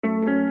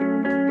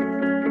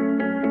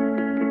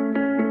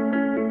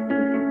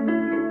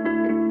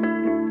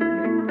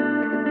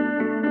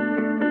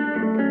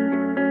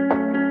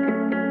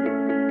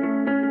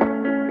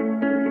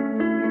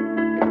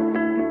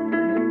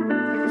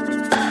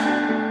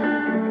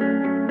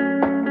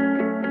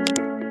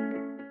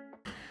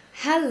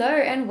Hello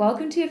and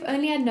welcome to If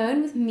Only I'd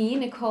Known with me,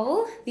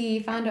 Nicole, the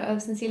founder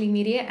of Sincerely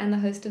Media and the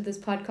host of this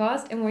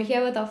podcast, and we're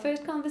here with our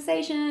first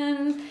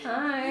conversation.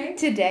 Hi.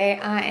 Today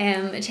I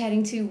am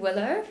chatting to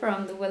Willow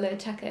from the Willow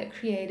Tucker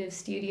Creative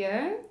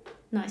Studio.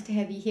 Nice to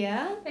have you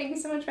here. Thank you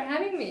so much for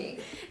having me.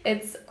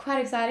 It's quite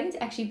exciting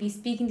to actually be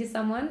speaking to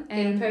someone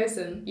In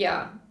person.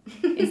 Yeah.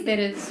 Instead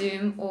of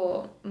Zoom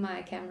or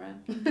my camera,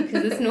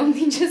 because it's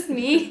normally just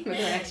me. We're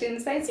actually in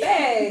the same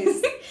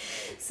space.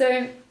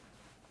 So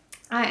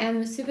I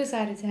am super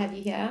excited to have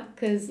you here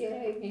because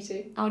Yay, me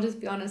too. I'll just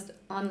be honest,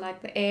 on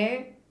like the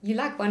air, you're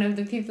like one of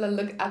the people I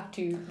look up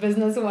to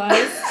business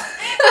wise.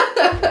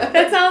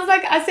 That sounds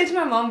like I said to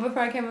my mom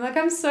before I came, I'm like,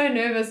 I'm so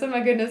nervous, oh my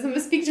goodness, I'm gonna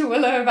speak to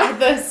Willow about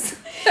this.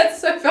 That's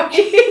so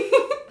funny.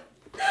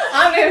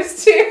 I'm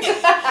nervous too.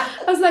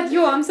 I was like,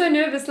 yo, I'm so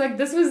nervous. Like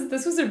this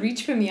was a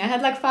reach for me. I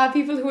had like 5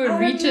 people who were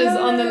reaches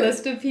on the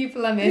list of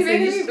people I messaged. You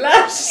made me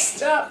blush.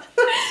 Stop.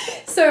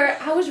 So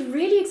I was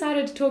really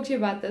excited to talk to you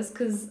about this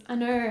because I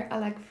know I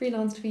like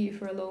freelanced for you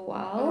for a little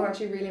while. Oh gosh,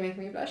 you're really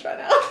making me blush right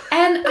now.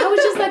 And I was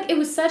just like, it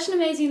was such an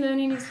amazing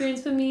learning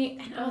experience for me.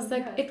 And I was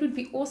like, yeah. it would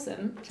be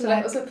awesome. So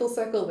like also full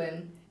circle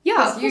then.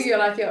 Yeah. Because you're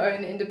like your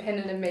own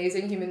independent,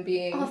 amazing human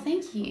being. Oh,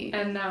 thank you.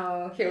 And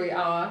now here we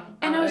are,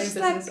 and our I own was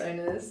business like,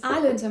 owners. I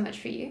learned so much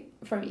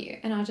from you.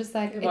 And I was just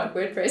like... What,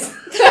 WordPress?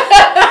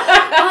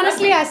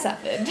 Honestly, I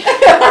suffered.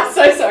 I'm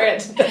so sorry I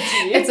did that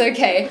to you. It's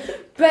okay.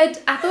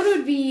 But I thought it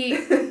would be...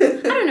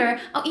 I don't know.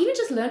 I even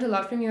just learned a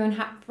lot from you and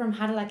from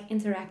how to like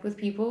interact with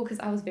people because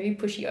I was very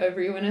pushy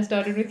over you when I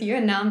started with you.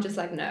 And now I'm just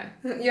like, no.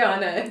 Yeah, I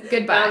know.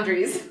 Goodbye.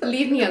 Boundaries.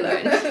 Leave me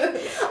alone.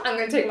 I'm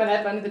going to take my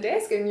lap under the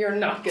desk and you're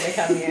not going to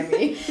come near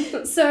me.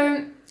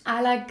 So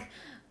I like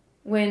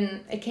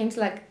when it came to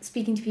like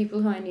speaking to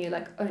people who I knew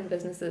like own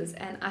businesses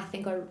and I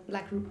think are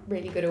like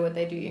really good at what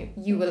they do,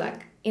 you were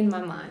like in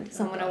my mind,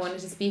 someone I wanted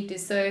to speak to.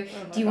 So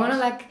do you want to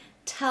like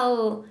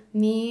tell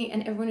me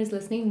and everyone who's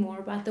listening more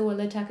about the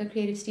Willow Tucker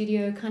Creative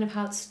Studio, kind of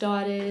how it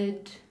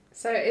started?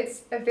 So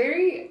it's a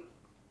very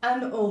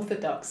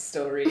unorthodox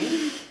story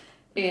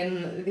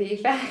in the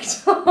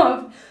fact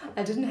of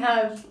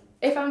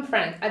if I'm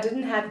frank, I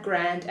didn't have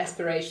grand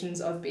aspirations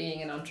of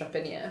being an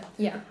entrepreneur.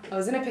 Yeah. I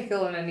was in a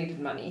pickle and I needed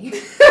money.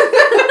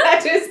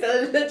 That is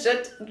the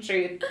legit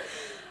truth.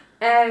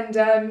 And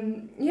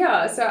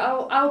so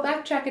I'll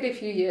backtrack it a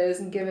few years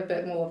and give a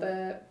bit more of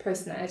a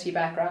personality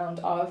background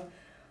of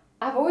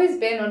I've always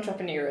been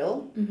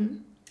entrepreneurial. Mm-hmm.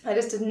 I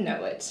just didn't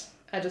know it.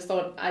 I just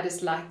thought I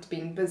just liked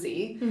being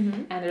busy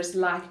Mm-hmm. and I just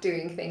liked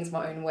doing things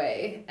my own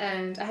way.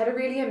 And I had a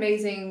really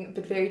amazing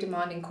but very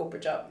demanding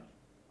corporate job.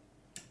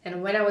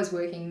 And when I was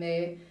working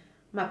there,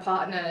 my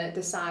partner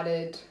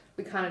decided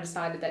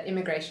that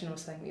immigration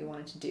was something we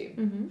wanted to do.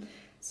 Mm-hmm.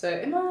 So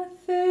in my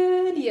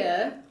 3rd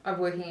year of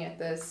working at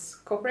this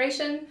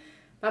corporation,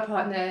 my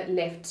partner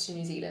left to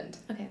New Zealand.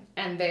 Okay.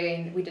 And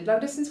then we did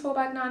long distance for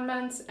about 9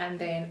 months, and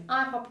then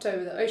I hopped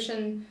over the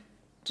ocean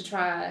to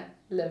try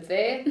live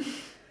there.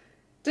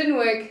 Didn't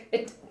work.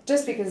 It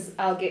just because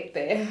I'll get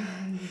there.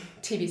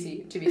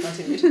 TBC, to be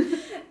continued.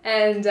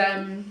 And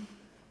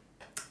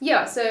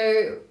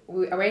so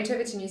I went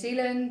over to New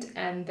Zealand,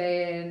 and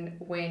then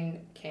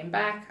when I came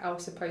back, I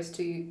was supposed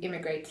to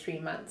immigrate 3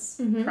 months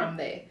from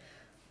there.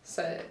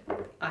 So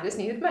I just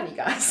needed money,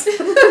 guys.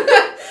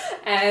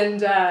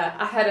 And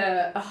I had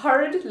a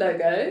horrid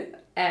logo,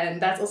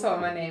 and that's also why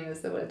my name is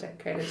the Willow Tucker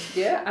Creative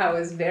Studio. I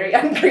was very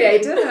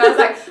uncreative, and I was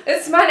like,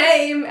 it's my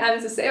name, and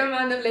it's the same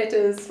amount of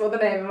letters for the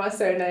name of my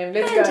surname.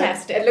 Let's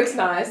Fantastic. go. It looks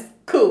nice.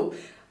 Cool.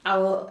 I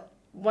will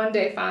one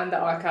day find the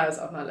archives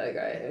of my logo.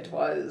 It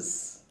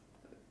was,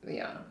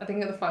 I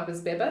think the font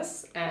was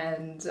Bebas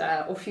and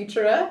or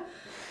Futura.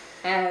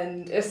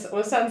 And it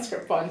was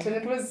Sanskrit font, and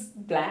it was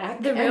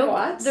black and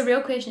white. The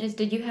real question is,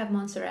 did you have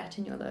Montserrat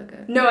in your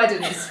logo? No, I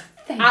didn't.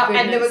 Thank And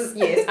goodness. there was,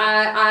 yes,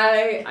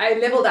 I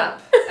leveled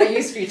up. I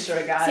used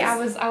Futura, guys. See,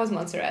 I was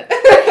Montserrat.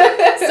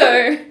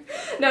 So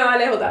no, I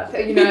leveled up.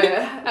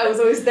 I was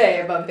always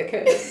there above the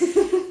curve.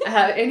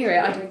 Anyway,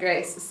 I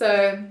digress.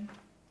 So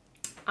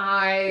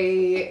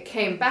I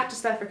came back to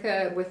South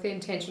Africa with the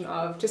intention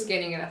of just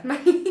getting enough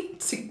money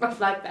to get my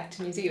flight back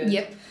to New Zealand.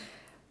 Yep.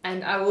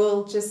 And I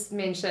will just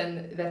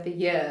mention that the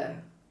year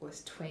was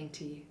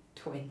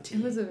 2020.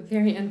 It was a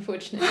very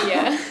unfortunate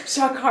year.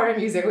 Shock horror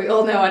music, we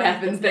all know what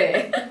happens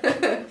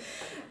there.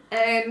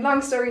 And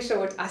long story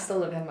short, I still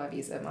don't have my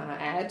visa, might I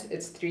add.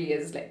 It's 3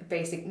 years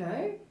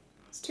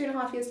it's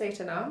 2.5 years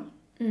later now.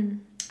 Mm.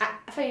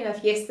 Funny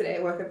enough, yesterday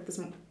I woke up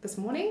this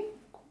morning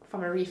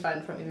from a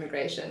refund from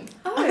immigration.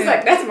 Oh. I was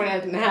like, that's money I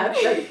didn't have.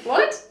 Like,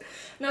 what?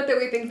 Not that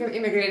we think of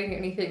immigrating or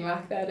anything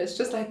like that. It's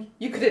just like,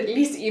 you could at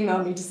least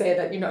email me to say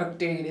that you're not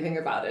doing anything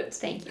about it.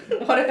 Thank you.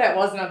 What if that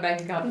wasn't our bank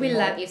account? We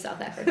love you,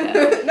 South Africa.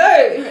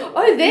 No!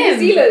 Oh, them! New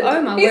Zealand!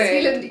 Oh, my New word.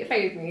 Zealand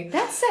paid me.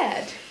 That's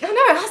sad. No,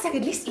 I was like,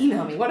 at least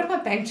email me. What if my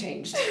bank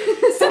changed?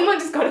 Someone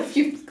just got a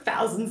few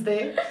thousands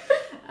there.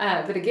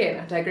 But again,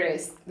 I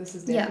digress. This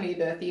is definitely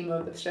the theme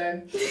of the show.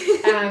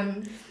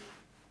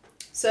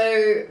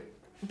 So,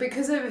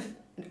 because of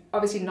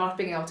obviously not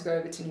being able to go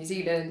over to New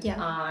Zealand,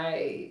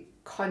 I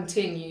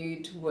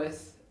continued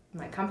with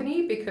my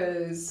company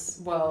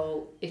because,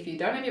 well, if you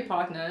don't have your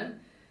partner,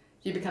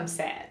 you become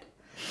sad.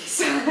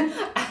 So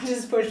I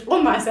just pushed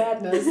all my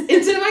sadness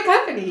into my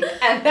company,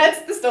 and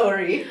that's the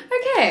story.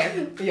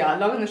 Okay. Yeah,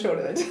 long and the short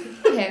of it.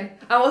 Okay.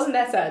 I wasn't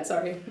that sad,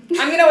 sorry.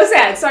 I mean, I was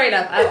sad. Sorry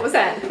enough. I was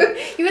sad.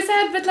 You were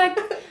sad, but like,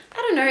 I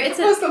don't know. I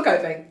was still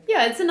coping.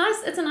 Yeah, it's a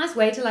nice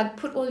way to like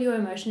put all your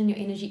emotion and your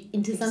energy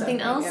into something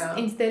else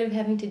instead of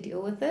having to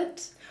deal with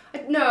it.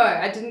 No,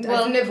 I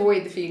didn't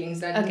avoid the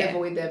feelings. I didn't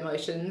avoid the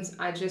emotions.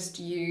 I just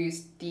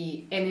used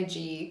the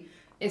energy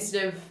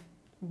instead of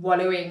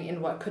wallowing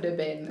in what could have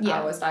been.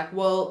 I was like,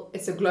 well,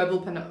 it's a global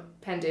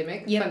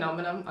pandemic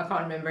phenomenon. I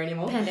can't remember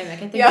anymore. Pandemic,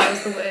 I think that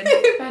was the word.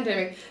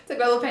 Pandemic. It's a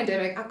global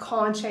pandemic. I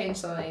can't change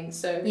something.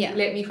 So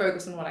let me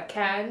focus on what I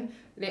can.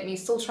 Let me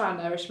still try and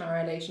nourish my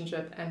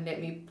relationship, and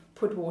let me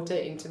put water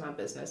into my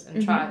business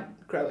and try and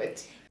grow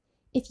it.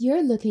 If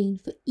you're looking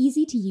for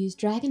easy-to-use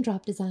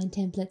drag-and-drop design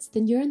templates,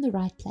 then you're in the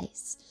right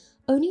place.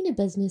 Owning a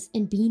business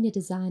and being a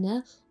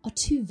designer are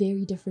two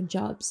very different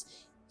jobs.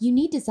 You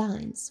need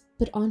designs,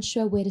 but aren't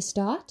sure where to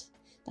start?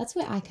 That's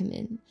where I come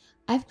in.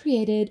 I've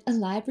created a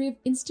library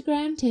of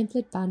Instagram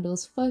template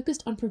bundles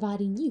focused on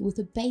providing you with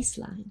a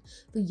baseline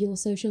for your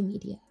social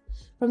media.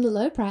 From the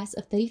low price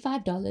of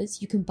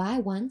 $35, you can buy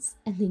once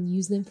and then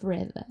use them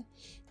forever.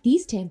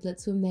 These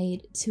templates were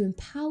made to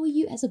empower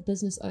you as a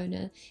business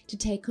owner to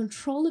take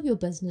control of your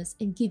business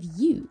and give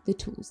you the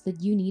tools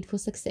that you need for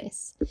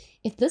success.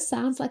 If this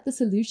sounds like the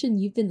solution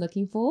you've been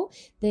looking for,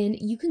 then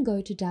you can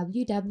go to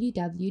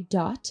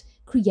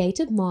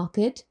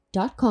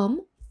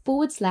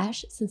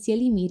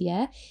www.creativemarket.com/Sincerely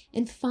Media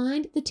and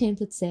find the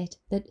template set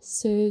that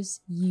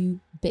serves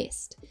you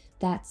best.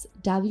 That's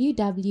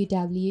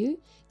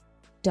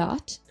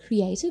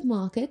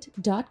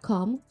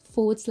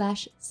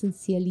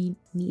www.creativemarket.com/Sincerely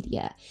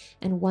Media.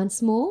 And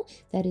once more,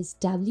 that is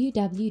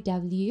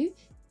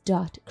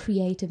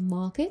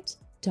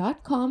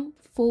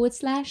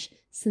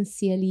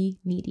www.creativemarket.com/Sincerely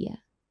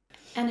Media.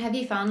 And have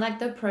you found like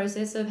the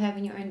process of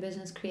having your own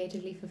business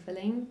creatively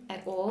fulfilling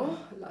at all? Oh,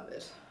 I love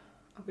it.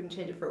 I wouldn't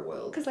change it for a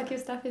world. Because like your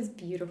stuff is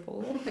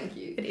beautiful. Thank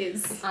you. It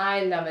is.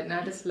 I love it, and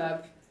I just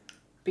love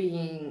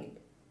being,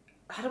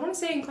 I don't want to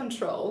say in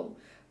control,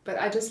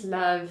 but I just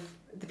love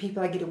the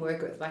people I get to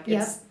work with. Like,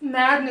 it's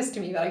madness to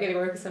me that I get to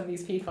work with some of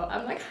these people.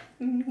 I'm like,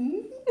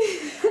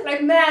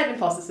 like mad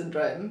imposter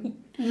syndrome.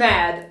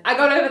 Mad. I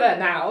got over that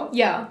now.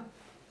 Yeah.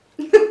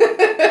 A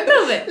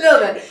little bit.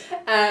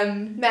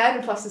 Mad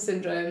imposter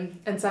syndrome,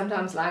 and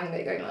sometimes lying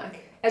there going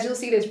like, as you'll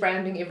see, there's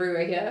branding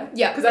everywhere here.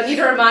 Yeah. Because I need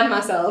to remind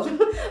myself,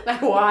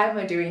 like, why am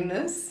I doing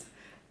this?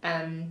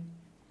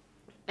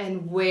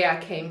 And where I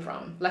came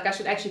from. Like, I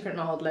should actually print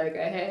my old logo,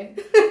 hey?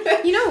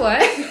 You know what?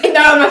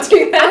 No, I'm not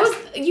doing that.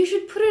 You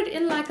should put it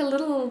in like a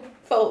little...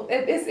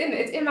 It's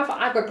in my...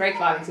 I've got a great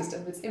filing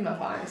system. It's in my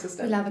filing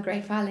system. We love a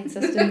great filing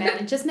system, man.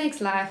 It just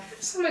makes life...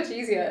 so much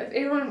easier.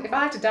 If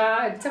I had to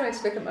die, someone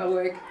to look at my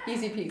work,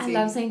 easy peasy. I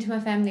love saying to my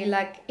family,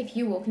 like, if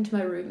you walk into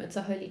my room, it's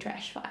a holy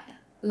trash fire.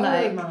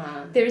 Like,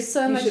 there's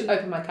so much... You should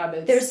open my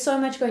cupboards. There's so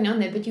much going on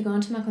there, but you go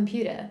onto my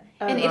computer,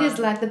 and it is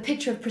like the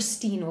picture of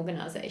pristine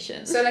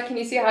organization. So, like, can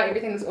you see how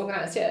everything is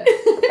organized here?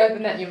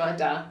 Open that, you might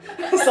die.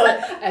 So,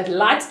 a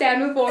light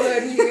stand will fall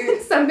on you,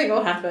 something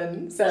will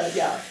happen. So,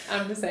 yeah,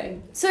 I'm just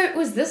saying. So,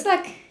 was this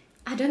like...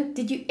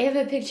 did you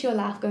ever picture your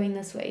life going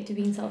this way, to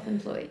being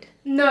self-employed?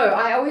 No,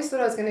 I always thought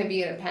I was going to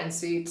be in a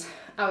pantsuit.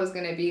 I was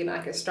going to be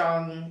like a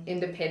strong,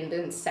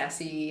 independent,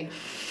 sassy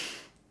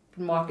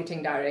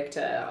marketing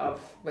director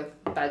with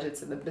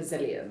budgets in the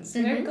bazillions.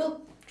 You know,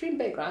 girl, dream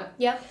big, right?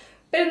 Yeah.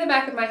 But in the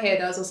back of my head,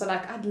 I was also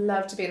like, I'd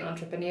love to be an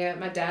entrepreneur.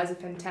 My dad's a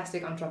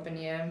fantastic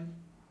entrepreneur.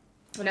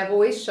 And I've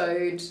always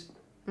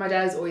my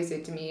dad's always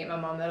said to me and my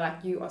mom, they're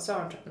like, you are so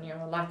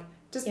entrepreneurial. Like,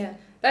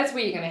 that's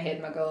where you're going to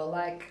head, my girl.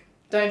 Like,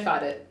 don't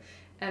fight it.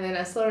 And then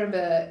I still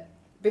remember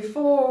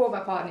before my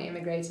partner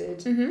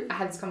immigrated, I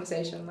had this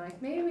conversation like,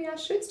 maybe I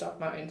should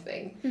start my own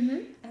thing.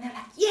 And they're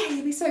like, yeah,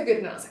 you'll be so good.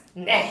 And I was like,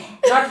 nah,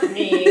 not for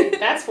me.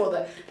 That's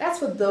for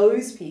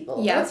those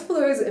people. Yeah. That's for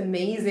those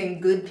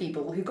amazing good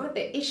people who got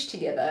their ish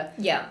together.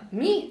 Yeah.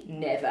 Me,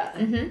 never.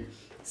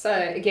 So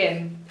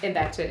again,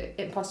 back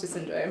to imposter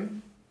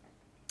syndrome.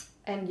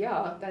 And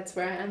yeah, that's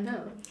where I am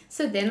now.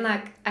 So then,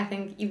 like, I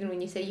think even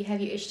when you say you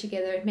have your ish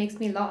together, it makes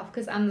me laugh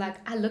because I'm like,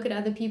 I look at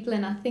other people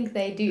and I think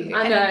they do.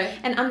 I know.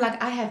 And I'm like,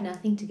 I have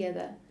nothing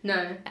together.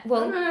 No.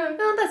 Well,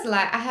 no, that's a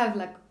lie. I have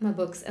like my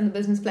books and the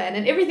business plan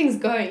and everything's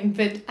going,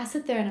 but I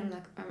sit there and I'm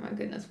like, oh my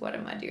goodness, what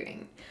am I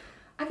doing?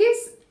 I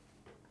guess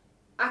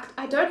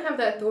I don't have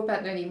that thought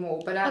pattern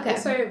anymore, but I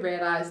also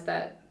realized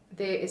that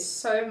there is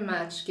so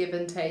much give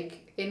and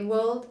take in the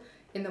world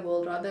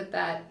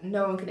that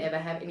no one can ever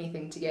have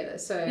anything together.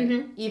 So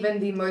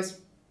even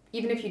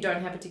if you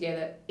don't have it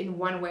together, in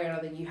one way or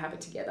another, you have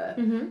it together.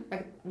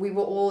 Like, we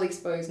were all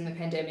exposed in the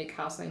pandemic,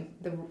 how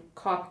the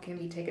carpet can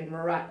be taken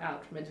right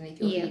out from underneath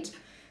your feet.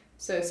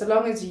 So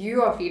long as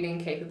you are feeling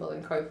capable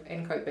and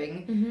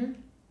coping,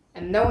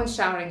 and no one's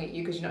shouting at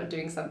you because you're not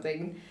doing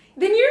something,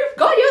 then you've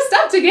got your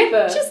stuff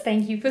together. Just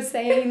thank you for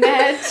saying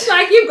that.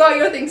 Like, you've got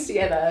your things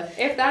together.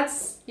 If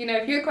that's you know,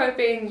 if you're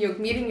coping, you're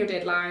meeting your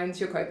deadlines,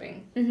 you're coping,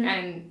 Mm-hmm.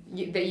 and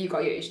you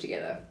got your ish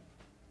together.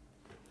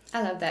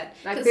 I love that.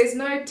 Like, there's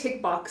no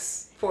tick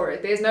box for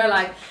it. There's no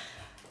like,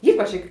 you've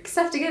got your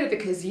stuff together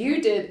because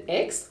you did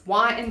X,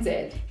 Y, and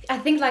Z. I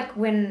think like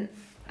when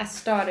I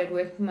started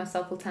working for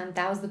myself full time,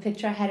 that was the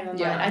picture I had in my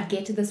mind. I'd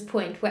get to this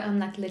point where I'm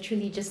like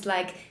literally just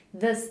like,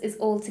 this is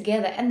all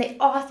together. And there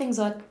are things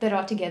that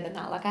are together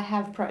now. Like I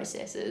have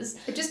processes.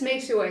 It just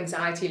makes your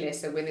anxiety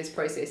lesser when there's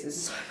processes.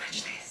 So much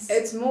less.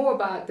 It's more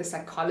about the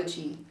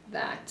psychology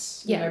that,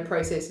 you know,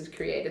 processes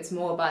create. It's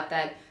more about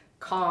that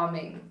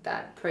calming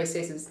that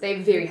processes.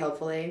 They're very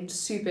helpful. They're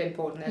super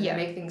important and they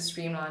make things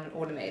streamlined and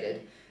automated.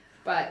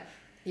 But,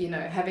 you know,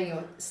 having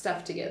your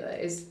stuff together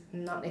is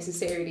not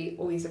necessarily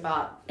always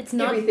about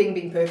everything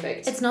being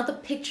perfect. It's not the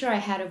picture I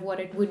had of what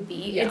it would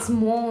be. Yeah. It's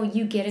more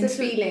you get into... It's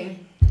a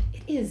feeling.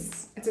 It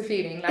is. It's a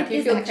feeling. Like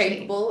you feel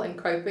capable and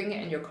coping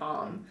and you're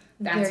calm.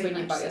 That's Very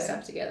when you've got your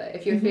stuff together.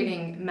 If you're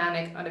feeling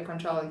manic, under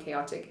control and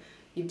chaotic,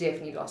 you've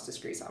definitely lost a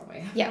screw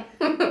somewhere. Yeah.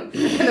 And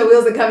the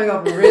wheels are coming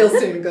off real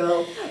soon,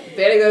 girl.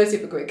 Better go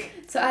super quick.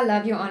 So I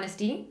love your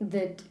honesty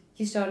that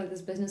you started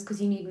this business because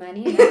you need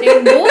money. And I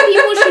think more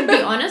people should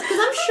be honest, because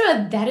I'm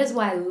sure that is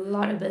why a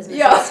lot of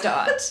businesses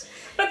start.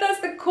 But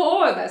that's the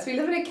core of us. We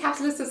live in a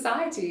capitalist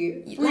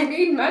society. We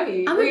need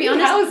money. I'm going to be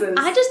honest, houses.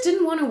 I just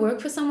didn't want to work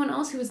for someone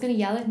else who was going to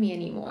yell at me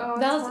anymore. Oh,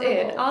 that was horrible.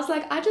 it. I was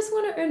like, I just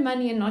want to earn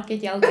money and not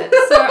get yelled at.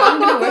 So I'm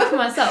going to work for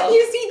myself.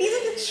 You see, these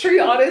are the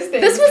true honest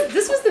things.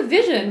 This was the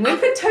vision. I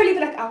could totally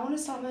be like, I want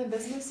to start my own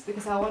business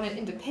because I wanted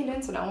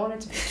independence and I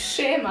wanted to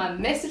share my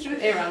message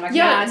with everyone. Like,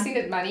 I see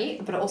that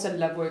money, but I also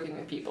love working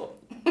with people.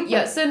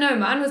 So no,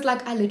 mine was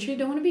like, I literally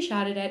don't want to be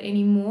shouted at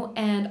anymore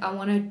and I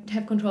want to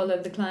have control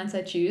over the clients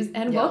I choose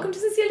and welcome to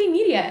Sincerely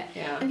Media.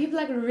 Yeah. And people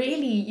are like,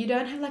 really? You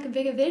don't have like a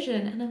bigger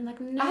vision? And I'm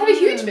like, no. I have a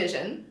huge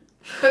vision.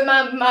 But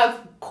my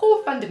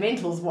core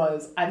fundamentals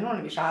was I don't want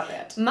to be shouted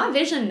at. My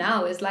vision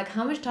now is like,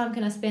 how much time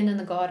can I spend in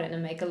the garden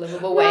and make a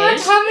livable What?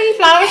 wage? How many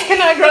flowers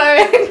can I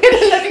grow and get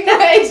a living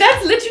wage?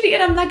 That's literally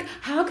it. I'm like,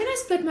 how can I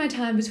split my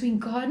time between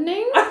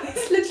gardening and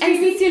literally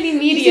Sincerely You see,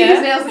 Media?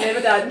 his nails are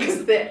never done because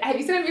have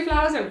you seen how many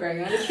flowers I'm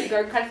growing? I literally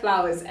go cut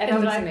flowers and It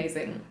I'm looks like,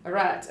 amazing.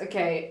 Alright,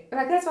 okay.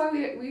 Like that's why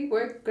we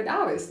work good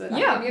hours. So I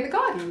can be in the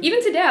garden.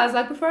 Even today, I was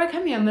like, before I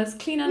come here, I must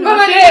clean under My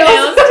my nails.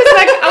 fingernails. Just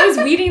like I was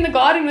weeding the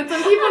garden with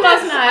some people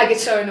last night. I get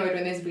so annoyed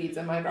when there's weeds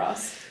on my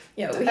grass.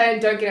 Yeah, And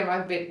don't get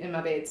in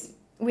my beds.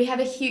 we have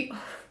a huge...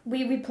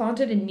 We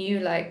planted a new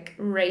like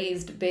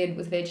raised bed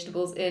with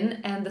vegetables in,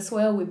 and the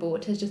soil we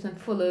bought has just been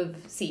full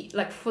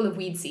of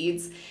weed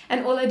seeds.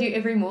 And all I do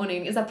every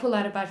morning is I pull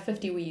out about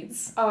 50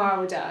 weeds. Oh, I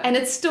would die. And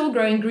it's still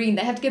growing green.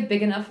 They have to get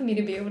big enough for me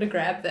to be able to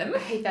grab them. I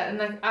hate that. And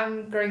like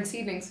I'm growing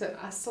seedlings, so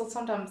I still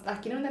sometimes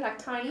like when they're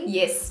like tiny.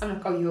 Yes. I'm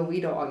like, oh, you're a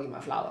weed or are you my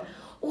flower?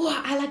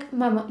 Oh, I like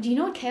my mom. Do you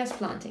know what chaos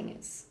planting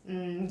is?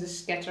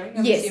 Just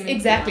scattering. Yes,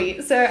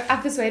 exactly. So I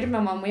persuaded my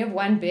mom. We have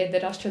one bed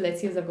that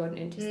Australasias have gotten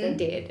into, so they're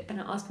dead.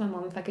 And I asked my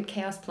mom if I could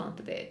chaos plant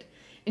the bed.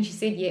 And she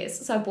said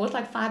yes. So I bought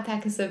like 5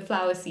 packets of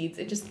flower seeds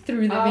and just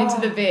threw them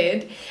into the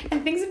bed.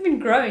 And things have been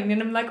growing.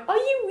 And I'm like, are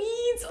you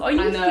weeds? Are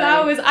you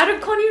flowers?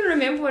 Can't even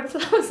remember what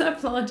flowers I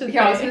planted.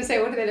 Yeah, I was going to say,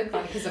 what do they look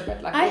like? Because I've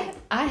got like...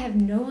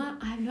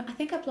 I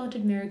think I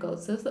planted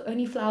marigolds. Those are the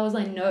only flowers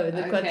I know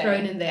that got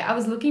thrown in there. I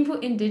was looking for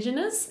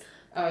indigenous...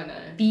 Oh no.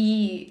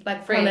 Bee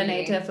like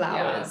pollinator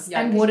flowers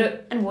and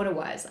water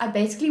wise. I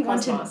basically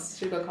Cosmos.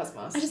 Should go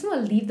Cosmos. I just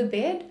want to leave the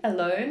bed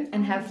alone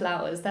and have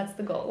flowers. That's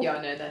the goal. Yeah,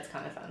 no, that's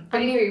kind of fun.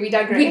 But anyway, we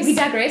digress. We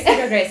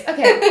digress.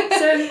 Okay,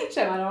 so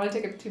Shame, I don't want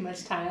to take up too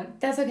much time.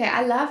 That's okay.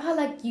 I love how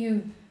like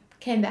you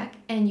came back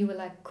and you were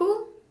like,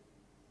 cool.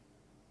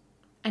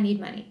 I need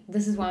money.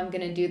 This is why I'm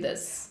gonna do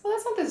this. Well,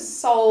 that's not the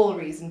sole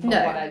reason for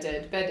what I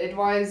did, but it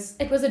was.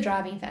 It was a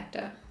driving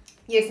factor.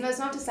 Yes, no, it's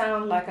not to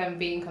sound like I'm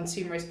being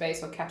consumerist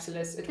based or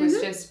capitalist. It was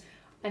just,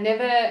 I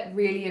never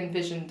really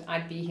envisioned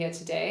I'd be here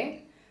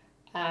today.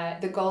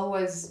 The goal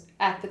was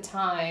at the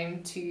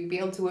time to be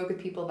able to work with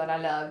people that I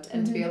loved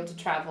and to be able to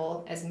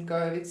travel, as in go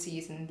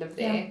overseas and live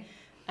there. Yeah.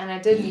 And I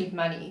did need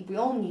money. We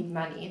all need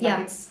money.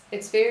 Like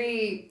it's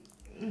very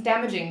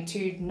damaging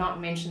to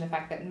not mention the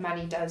fact that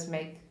money does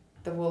make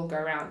the world go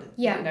round.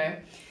 Yeah. You know?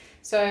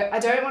 So I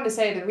don't want to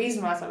say the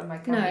reason why I started my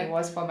company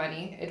was for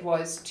money. It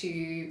was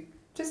to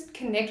just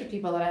connect with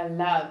people that I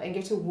love and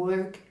get to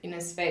work in a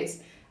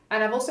space.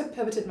 And I've also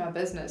pivoted my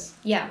business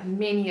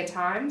many a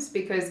times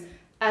because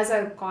as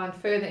I've gone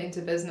further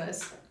into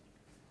business,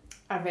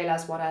 I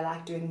realized what I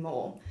like doing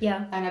more.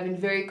 Yeah. And I've been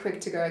very quick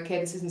to go,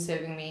 okay, this isn't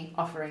serving me,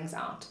 offerings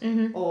out.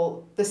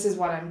 Or this is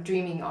what I'm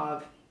dreaming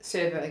of,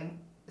 serving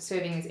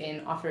is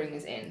in, offering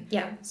is in.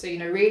 Yeah. So,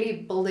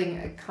 really building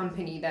a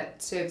company that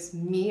serves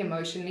me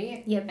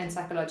emotionally and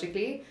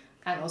psychologically,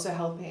 and also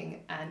helping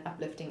and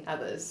uplifting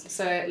others.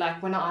 So,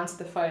 like, when I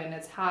answer the phone,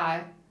 it's,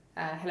 hi,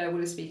 hello,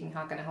 Willow speaking,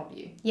 how can I help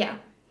you? Yeah.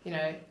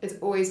 It's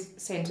always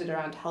centered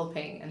around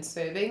helping and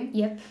serving.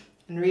 Yep.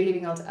 And really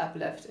being able to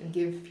uplift and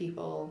give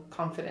people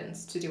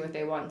confidence to do what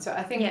they want. So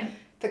I think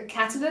the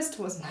catalyst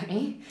was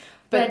money,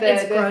 But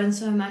it's grown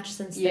so much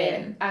since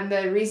then. And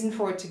the reason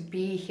for it to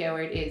be here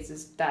where it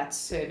is that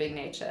serving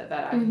nature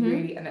that I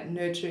really, and that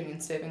nurturing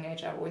and serving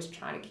nature I've always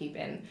tried to keep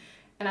in.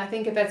 And I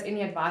think if that's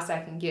any advice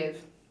I can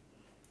give,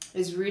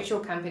 is root your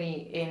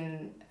company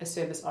in a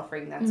service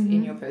offering that's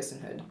in your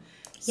personhood.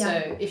 Yeah.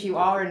 So if you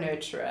are a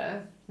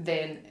nurturer,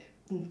 then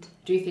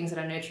do things that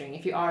are nurturing.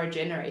 If you are a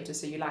generator,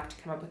 so you like to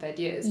come up with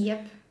ideas,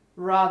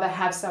 rather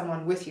have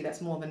someone with you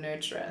that's more of a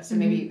nurturer. So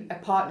maybe a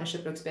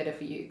partnership looks better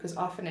for you, because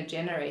often a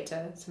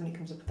generator, somebody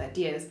comes up with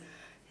ideas,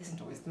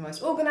 isn't always the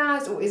most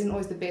organized or isn't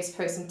always the best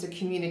person to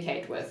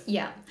communicate with.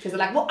 Yeah. Because they're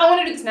like, well, I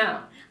want to do this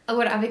now.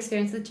 What I've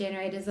experienced with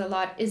generators a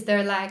lot is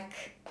they're like,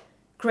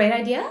 great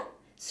idea,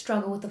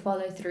 struggle with the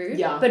follow through.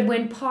 Yeah. But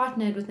when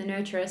partnered with the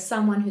nurturer,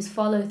 someone whose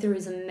follow through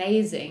is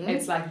amazing.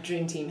 It's like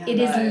dream team. Hello. It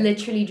is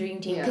literally dream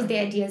team, because the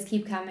ideas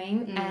keep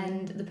coming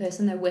and the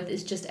person they're with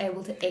is just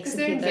able to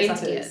execute those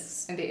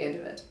ideas. At the end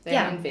of it.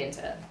 They're an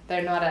inventor.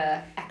 They're not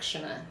a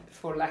actioner,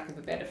 for lack of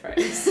a better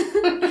phrase.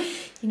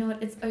 You know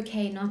what? It's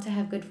okay not to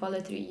have good follow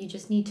through. You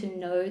just need to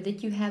know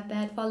that you have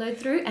bad follow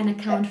through and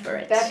account for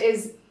it. That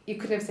is, you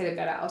couldn't have said it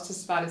better. I was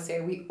just about to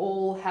say, we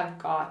all have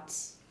got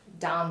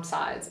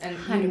downsides, and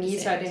 100%. You need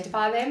to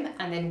identify them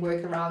and then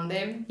work around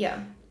them. Yeah.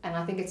 And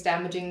I think it's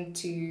damaging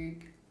to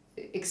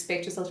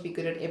expect yourself to be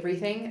good at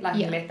everything. Like,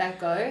 let that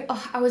go.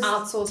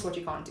 Outsource what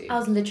you can't do. I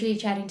was literally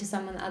chatting to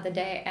someone the other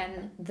day,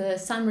 and the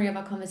summary of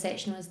our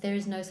conversation was, there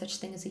is no such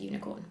thing as a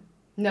unicorn.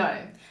 No.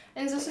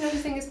 And there's also no such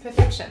thing as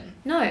perfection.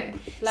 No.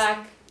 Like,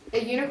 a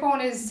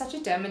unicorn is such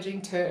a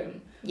damaging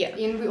term. Yeah.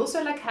 And we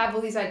also like have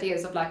all these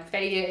ideas of like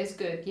failure is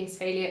good. Yes,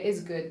 failure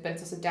is good, but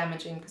it's also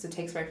damaging because it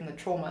takes away from the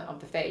trauma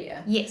of the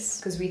failure. Yes.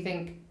 Because we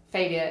think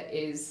failure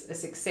is a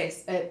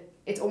success.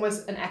 It's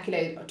almost an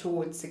accolade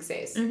towards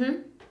success.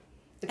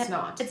 It's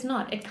not. It's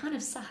not. It kind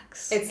of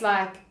sucks. It's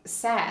like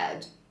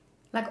sad.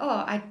 Like,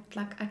 I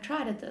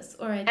tried at this,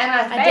 or I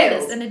failed. did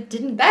this and it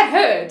didn't. That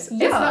hurts.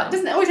 Yeah. It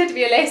doesn't always have to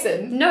be a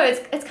lesson. No,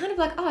 it's kind of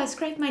like, I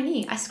scraped my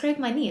knee.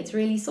 It's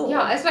really sore.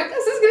 Yeah, it's like,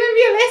 this is going to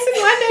be a lesson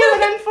one day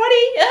when I'm 40.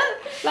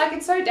 Yeah. Like,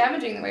 it's so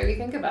damaging the way we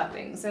think about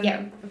things.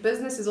 And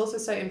business is also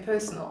so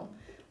impersonal.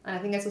 And I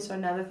think that's also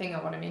another thing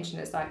I want to mention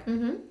is like,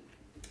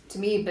 to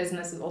me,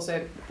 business is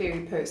also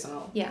very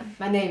personal. Yeah.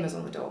 My name is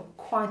on the door,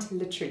 quite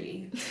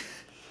literally.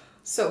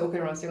 So walking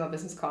around seeing my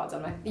business cards,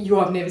 I'm like,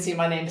 I've never seen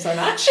my name so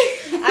much.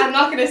 I'm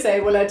not going to say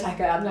Willow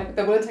Tucker. I'm like,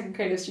 the Willow Tucker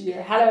Creative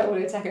Studio. Hello,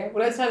 Willow Tucker.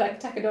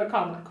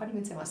 WillowTucker.com. I can't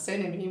even say my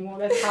surname anymore.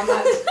 That's how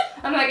much.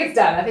 I'm like, it's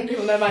done. I think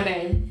people know my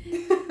name.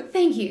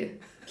 Thank you.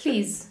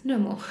 Please, no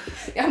more.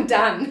 I'm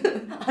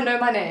done. I know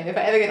my name. If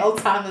I ever get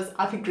Alzheimer's,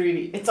 I think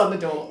groovy. It's on the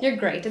door. You're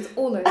great. It's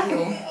all over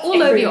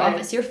over your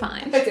office. You're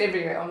fine. It's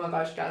everywhere. Oh my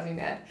gosh, it drives me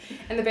mad.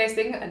 And the best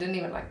thing, I didn't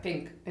even like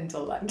pink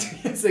until like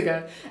 2 years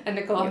ago. And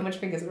Nicole, how much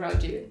pink is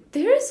around you?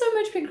 There is so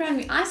much pink around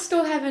me. I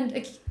still haven't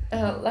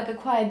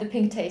acquired the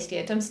pink taste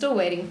yet. I'm still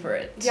waiting for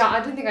it. Yeah,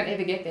 I didn't think I'd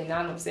ever get there. Now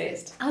I'm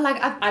obsessed.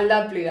 I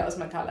love blue. That was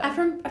my color.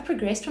 I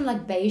progressed from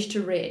like beige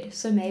to red.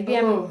 So maybe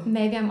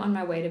I'm on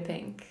my way to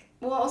pink.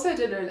 Well, I also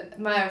did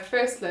my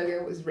first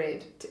logo was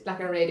red,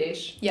 like a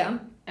reddish. Yeah.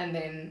 And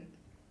then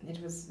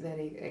it was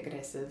very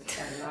aggressive,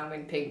 and I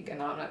went pink,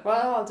 and I'm like,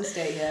 well, I'll just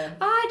stay here.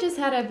 I just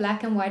had a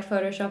black and white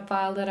Photoshop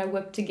file that I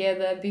whipped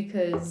together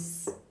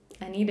because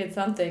I needed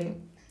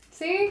something.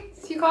 See?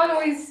 You can't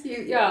always...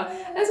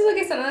 That's what I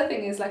guess another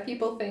thing is, like,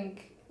 people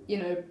think,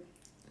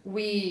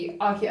 we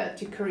are here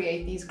to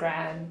create these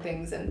grand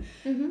things, and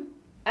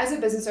as a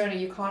business owner,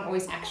 you can't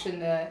always action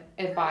the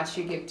advice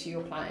you give to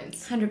your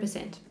clients.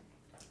 100%.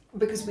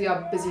 Because we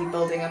are busy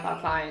building up our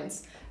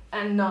clients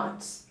and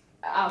not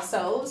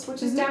ourselves,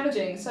 which is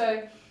damaging.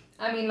 So,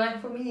 I mean, like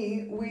for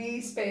me,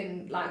 we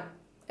spend like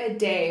a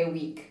day a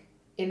week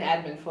in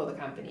admin for the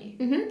company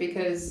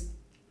because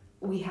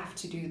we have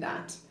to do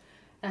that.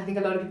 And I think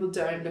a lot of people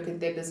don't look at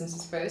their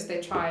businesses first.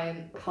 They try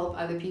and help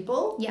other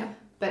people,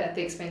 but at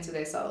the expense of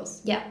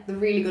themselves. Yeah. The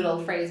really good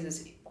old phrase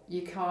is,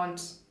 you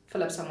can't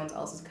fill up someone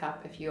else's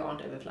cup if you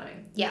aren't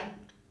overflowing. Yeah.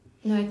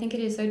 No, I think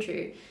it is so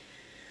true.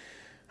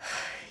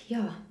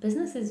 Yeah,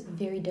 business is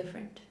very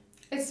different.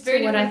 It's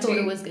very different what I thought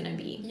it was going to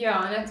be.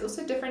 Yeah, and it's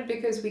also different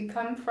because we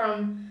come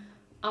from...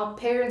 Our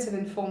parents have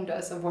informed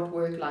us of what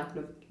life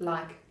looks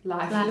like.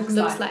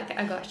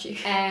 I got you.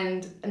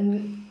 And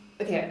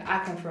okay,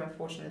 I come from a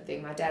fortunate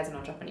thing. My dad's an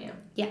entrepreneur.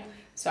 Yeah.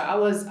 So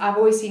I've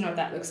always seen what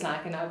that looks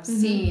like, and I've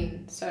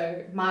seen...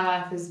 So my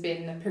life has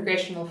been a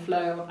progressional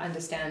flow of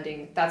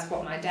understanding. That's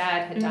what my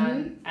dad had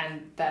done,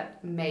 and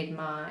that made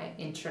my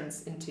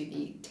entrance into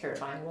the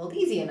terrifying world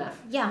easy enough.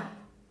 Yeah.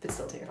 But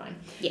still terrifying.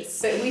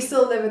 Yes. But we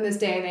still live in this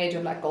day and age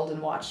of like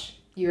golden watch.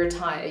 You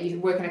retire, you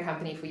work in a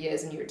company for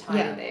years and you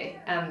retire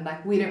there. And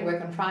like, we don't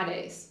work on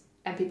Fridays.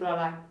 And people are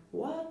like,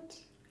 what?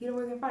 You don't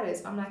work on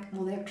Fridays? I'm like,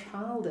 well, they've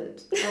trialed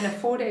it. And a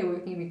 4-day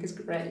working week is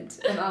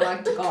great. And I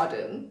like to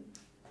garden.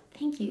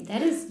 Thank you.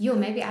 That is,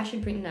 maybe I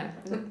should bring, no.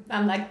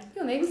 I'm like,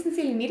 maybe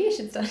Sincerely Media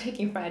should start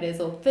taking Fridays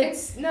off. But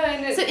so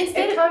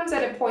it comes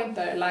at a point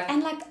though, like.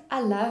 And like, I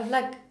love,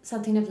 like,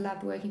 something I've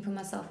loved working for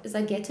myself is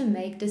I get to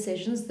make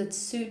decisions that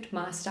suit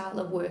my style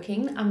of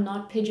working. I'm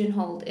not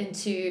pigeonholed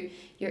into,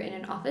 you're in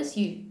an office,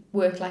 you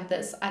work like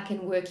this. I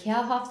can work here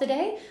half the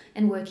day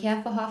and work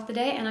here for half the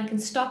day, and I can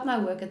stop my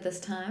work at this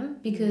time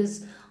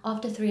because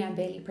after 3 I'm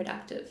barely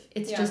productive.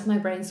 It's just my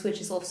brain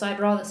switches off. So I'd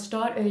rather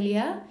start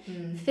earlier,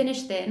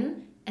 finish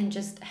then, and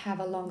just have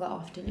a longer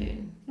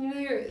afternoon. You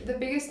know, the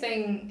biggest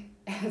thing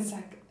is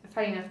like,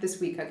 funny enough, this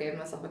week I gave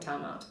myself a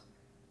timeout.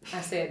 I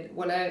said,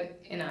 Willow,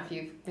 enough,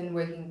 you've been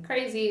working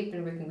crazy, you've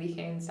been working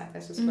weekends, like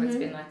that's just what it's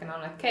been like. And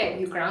I'm like, okay,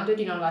 you're grounded,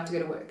 you're not allowed to go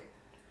to work.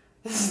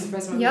 This is the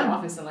first time I'm in the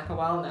office in like a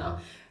while now.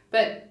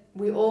 But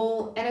we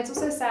all, and it's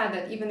also sad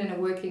that even in a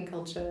working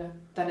culture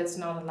that it's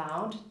not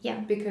allowed. Yeah.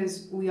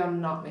 Because we are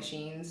not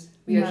machines.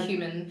 We are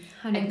human.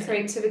 100%. And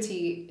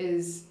creativity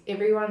is,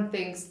 everyone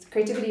thinks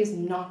creativity is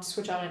not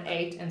switch on at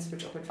 8 and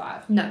switch off at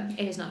 5. No,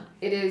 it is not.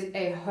 It is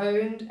a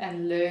honed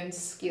and learned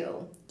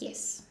skill.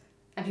 Yes.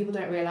 And people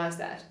don't realize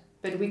that.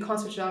 But we can't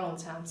switch it on all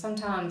the time.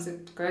 Sometimes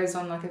it goes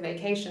on like a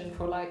vacation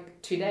for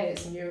like 2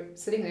 days and you're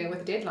sitting there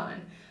with a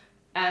deadline.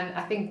 And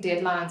I think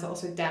deadlines are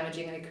also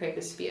damaging in a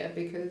creative sphere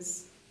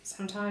because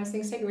sometimes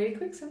things take really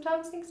quick,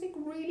 sometimes things take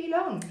really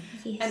long.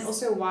 Yes. And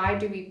also, why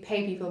do we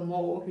pay people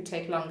more who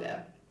take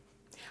longer?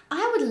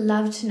 I would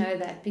love to know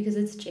that because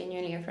it's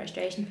genuinely a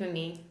frustration for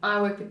me.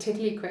 I work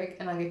particularly quick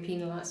and I get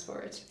penalized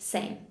for it.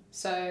 Same.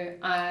 So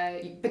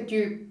as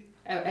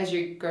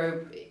you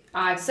go,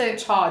 I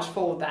charge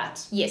for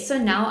that. Yes, so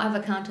now I've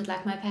accounted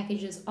like my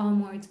packages are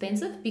more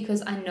expensive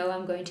because I know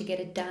I'm going to get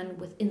it done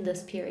within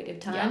this period of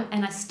time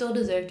and I still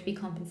deserve to be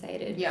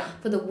compensated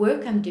for the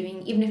work I'm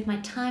doing. Even if my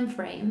time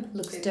frame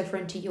looks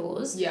different to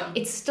yours,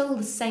 it's still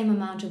the same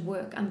amount of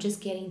work. I'm just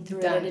getting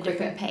through it at a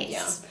different pace.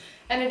 Yeah.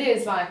 And it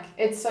is like,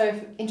 it's so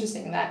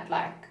interesting that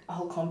like a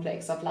whole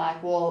complex of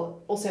like,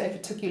 well, also if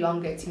it took you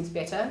longer, it seems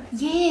better.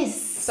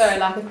 Yes. So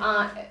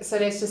like so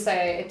let's just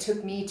say it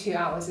took me 2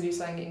 hours to do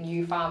something and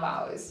you 5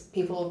 hours,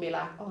 people will be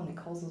like, oh,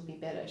 Nicole's will be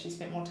better. She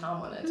spent more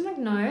time on it. I'm like,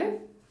 no.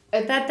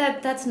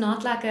 That's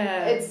not like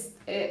a...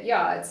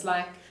 It's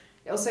like,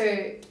 also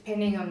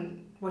depending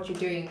on what you're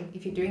doing,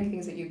 if you're doing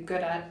things that you're good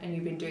at and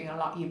you've been doing a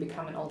lot, you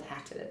become an old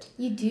hat at it.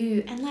 You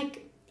do. And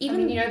like... Even, I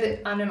mean, you know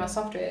that I know my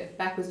software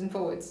backwards and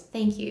forwards.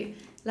 Thank you.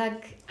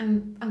 Like,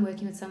 I'm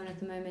working with someone at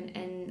the moment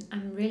and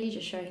I'm really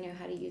just showing her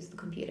how to use the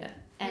computer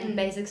and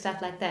basic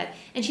stuff like that.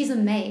 And she's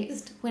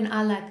amazed when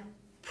I like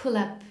pull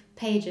up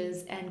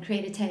pages and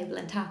create a table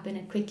and type in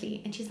it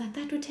quickly. And she's like,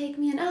 that would take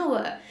me an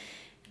hour.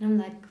 And I'm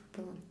like,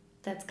 well,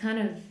 that's kind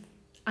of...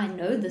 I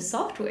know the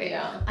software.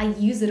 Yeah. I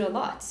use it a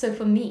lot. So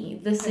for me,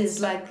 this is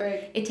so like,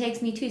 quick. It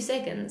takes me 2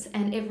 seconds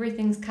and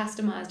everything's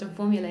customized and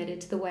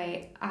formulated to the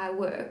way I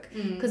work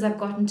because I've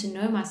gotten to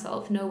know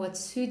myself, know what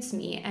suits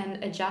me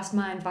and adjust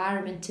my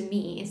environment to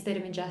me instead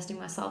of adjusting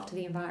myself to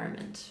the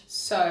environment.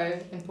 So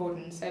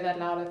important. Say that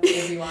louder for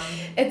everyone.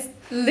 It's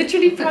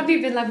literally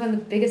probably been like one of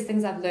the biggest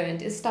things I've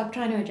learned is stop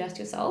trying to adjust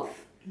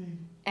yourself.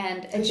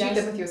 And adjust. You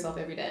live with yourself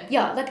every day.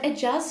 Yeah, like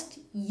adjust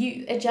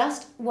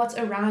what's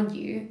around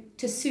you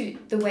to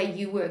suit the way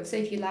you work. So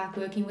if you like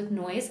working with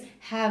noise,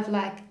 have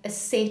like a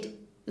set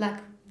like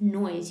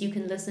noise you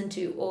can listen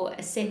to or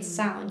a set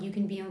sound you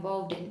can be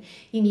involved in.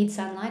 You need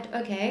sunlight,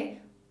 okay.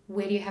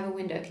 Where do you have a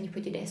window? Can you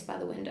put your desk by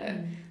the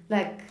window?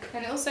 Like,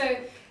 and also,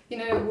 you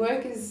know,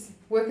 work is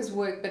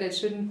work, but it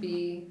shouldn't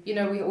be, you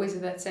know, we always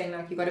have that saying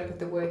like you got to put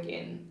the work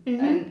in,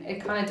 and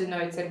it kind of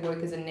denotes that work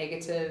is a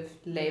negative,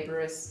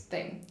 laborious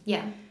thing.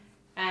 Yeah.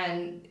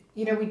 And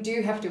you know, we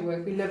do have to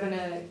work. We live in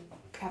a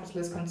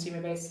capitalist,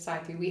 consumer-based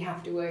society. We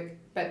have to work,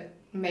 but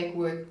make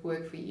work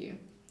for you.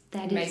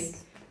 Make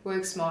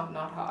work smart,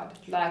 not hard.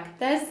 Like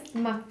that's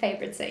my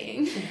favorite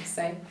saying.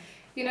 Same.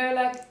 You know,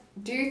 like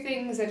do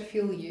things that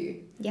fuel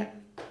you. Yep.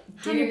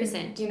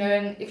 100%. You know,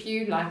 and if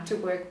you like to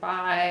work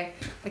by,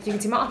 like you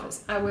can see my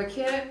office. I work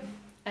here,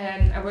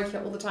 and I work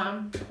here all the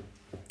time.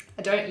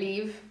 I don't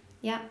leave.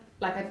 Yeah.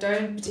 Like I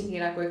don't particularly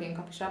like working in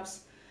coffee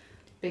shops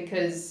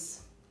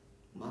because,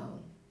 well.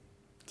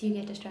 Do you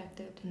get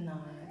distracted? No,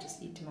 I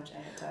just eat too much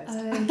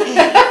avocado. Okay.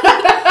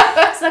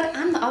 It's like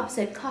I'm the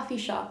opposite. Coffee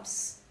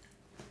shops.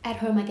 At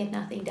home, I get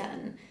nothing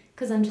done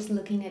because I'm just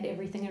looking at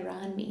everything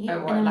around me.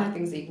 Oh, what? Like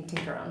things that you can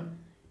tinker on.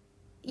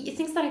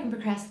 Things that I can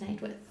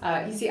procrastinate with.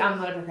 You see, I'm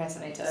not a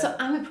procrastinator. So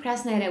I'm a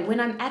procrastinator. When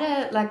I'm at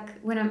a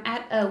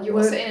You're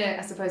work... also in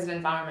I suppose, an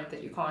environment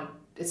that you can't...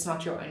 It's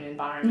not your own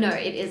environment. No,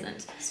 it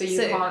isn't. So you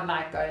can't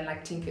like go and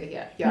like tinker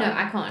here. Yeah. No,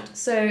 I can't.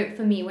 So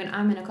for me, when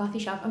I'm in a coffee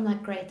shop, I'm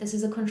like, great, this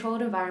is a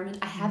controlled environment.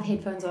 I have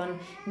headphones on.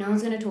 No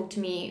one's going to talk to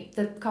me.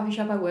 The coffee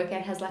shop I work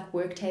at has like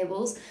work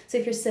tables. So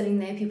if you're sitting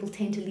there, people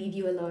tend to leave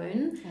you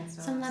alone. That's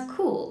nice. So I'm like,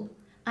 cool.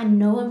 I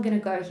know I'm going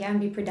to go here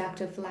and be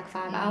productive for like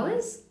 5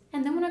 hours.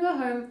 And then when I go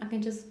home, I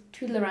can just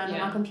twiddle around on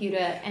my computer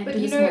and do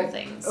the small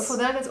things. For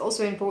that, it's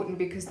also important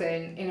because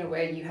then, in a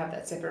way, you have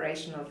that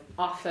separation of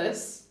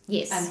office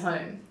and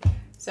home.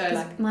 So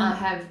like I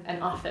have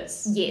an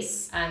office.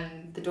 Yes.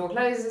 And the door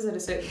closes at a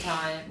certain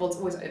time. Well, it's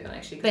always open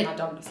actually, because my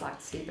dog just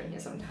likes to sleep in here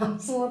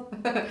sometimes. Well,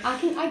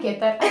 I get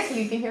that. I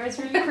sleep in here. It's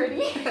really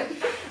pretty.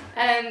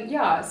 And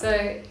yeah,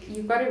 so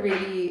you've got to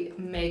really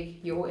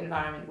make your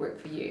environment work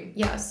for you.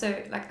 Yeah,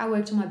 so like I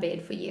worked on my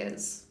bed for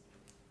years.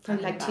 For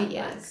like 2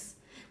 years.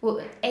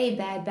 Well, A,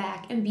 bad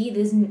back, and B,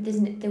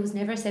 there was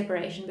never a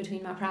separation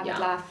between my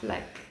private life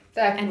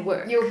and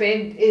work. Your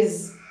bed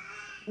is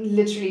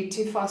literally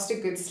to foster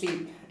good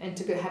sleep and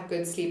to have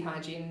good sleep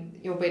hygiene.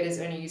 Your bed is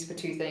only used for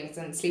 2 things,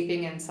 and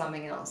sleeping and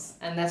something else,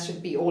 and that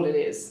should be all it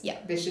is. Yeah,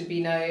 there should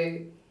be no,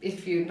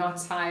 if you're not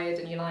tired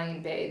and you're lying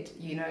in bed,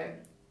 you know,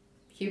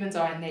 humans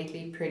are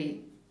innately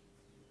pretty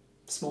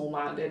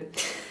small-minded.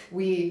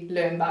 We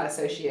learn by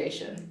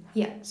association.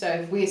 Yeah. So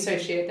if we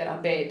associate that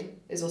our bed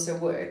is also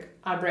work,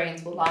 our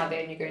brains will lie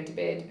there and you're going to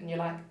bed and you're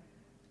like,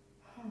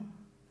 oh,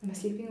 am I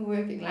sleeping or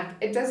working? Like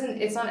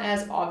it's not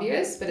as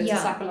obvious, but it's a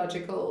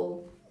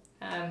psychological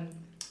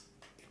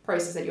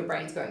process that your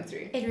brain's going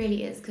through. It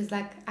really is, because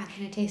like I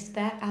can attest to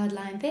that. I would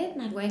lie in bed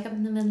and I'd wake up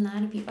in the middle of the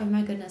night and be, oh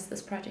my goodness,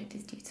 this project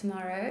is due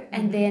tomorrow,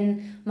 and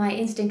then my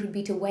instinct would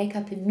be to wake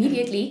up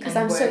immediately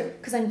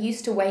because I'm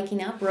used to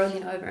waking up,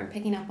 rolling over and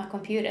picking up my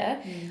computer.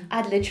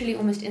 I'd literally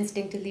almost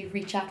instinctively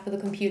reach out for the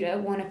computer,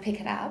 want to pick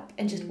it up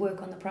and just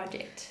work on the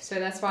project. So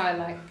that's why I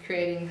like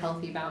creating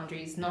healthy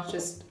boundaries, not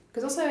just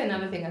because also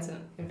another thing that's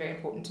very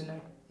important to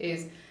know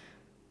is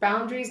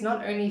boundaries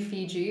not only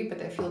feed you, but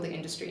they fuel the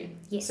industry.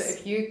 Yes. So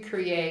if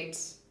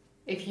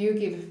you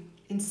give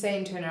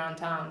insane turnaround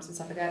times and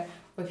stuff like that,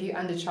 or if you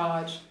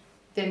undercharge,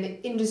 then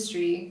the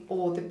industry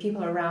or the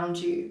people around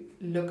you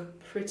look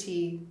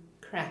pretty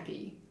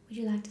crappy. Would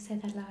you like to say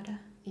that louder?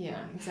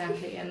 Yeah,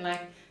 exactly. And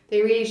like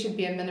there really should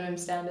be a minimum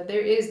standard.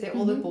 There are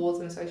all the boards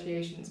and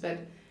associations, but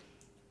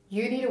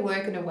you need to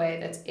work in a way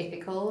that's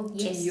ethical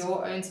to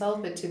your own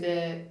self, but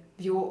to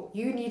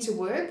you need to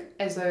work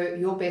as though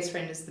your best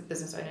friend is the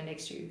business owner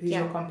next to you, who's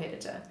your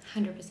competitor.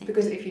 100%.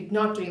 Because if you're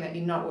not doing that,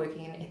 you're not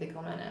working in an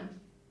ethical manner.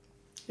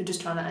 You're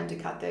just trying to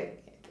undercut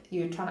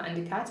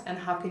and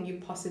how can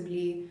you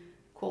possibly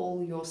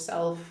call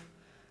yourself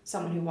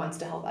someone who wants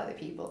to help other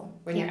people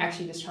when you're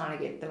actually just trying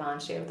to get the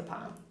lion's share of the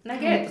pie? And I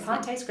get it, the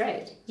pie tastes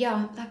great.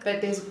 Yeah.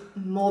 But there's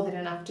more than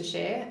enough to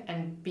share,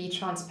 and be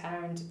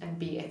transparent and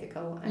be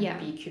ethical and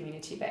be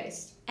community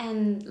based.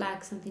 And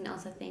like something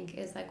else I think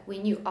is like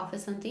when you offer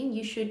something,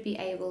 you should be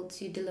able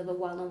to deliver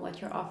well on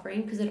what you're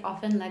offering, because it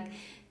often like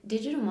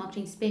digital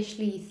marketing,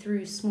 especially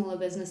through smaller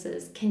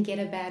businesses, can get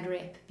a bad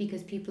rep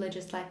because people are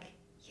just like,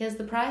 here's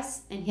the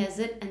price and here's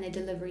it, and their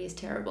delivery is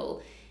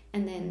terrible.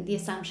 And then the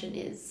assumption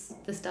is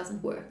this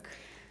doesn't work.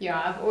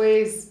 Yeah,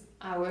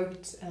 I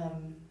worked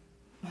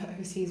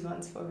overseas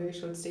once for a very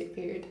short stay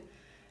period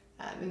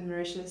in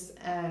Mauritius,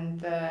 and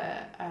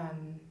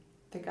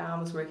the guy I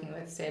was working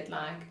with said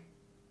like,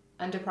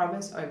 under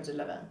promise, over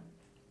deliver.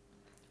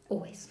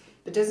 Always.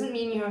 But doesn't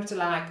mean you have to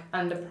like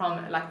under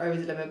promise, like over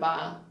deliver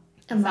by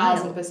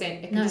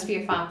 1,000%. It can just be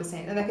a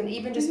 5%, and that can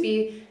even just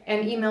be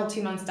an email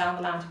 2 months down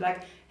the line to be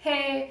like,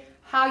 hey,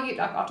 how you,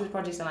 like after the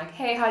project's done, like,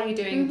 hey, how are you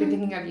doing? Been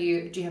thinking of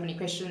you. Do you have any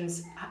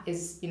questions?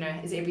 Is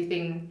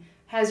everything,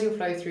 has your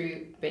flow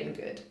through been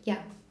good?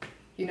 Yeah.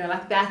 You know,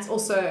 like that's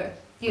also,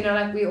 you know,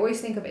 like we always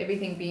think of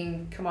everything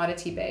being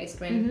commodity based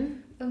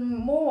when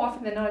more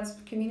often than not it's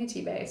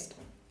community based,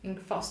 in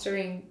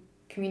fostering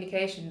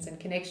communications and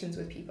connections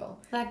with people.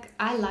 Like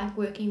I like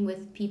working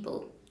with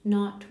people,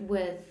 not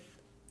with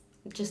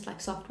just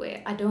like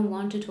software. I don't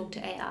want to talk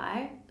to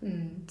AI.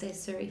 There's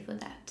Siri for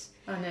that.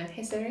 Oh no,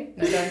 hey Siri?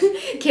 No,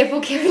 don't.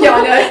 Careful. Yeah,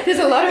 I know. There's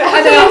a lot of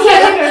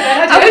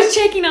I was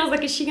checking, I was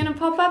like, is she gonna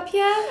pop up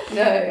here? No,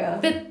 yeah.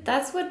 But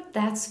that's what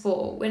that's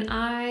for. When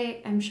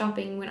I am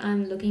shopping, when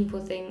I'm looking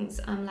for things,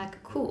 I'm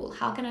like, cool,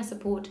 how can I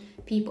support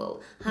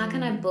people? How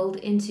can I build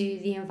into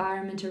the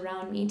environment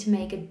around me to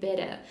make it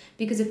better?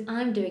 Because if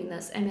I'm doing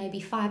this and maybe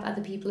 5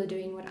 other people are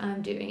doing what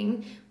I'm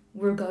doing,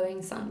 we're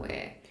going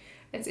somewhere.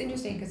 It's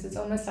interesting because it's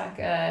almost like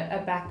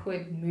a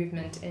backward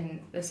movement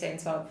in the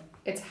sense of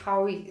it's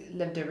how we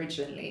lived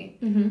originally.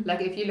 Like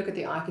if you look at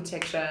the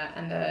architecture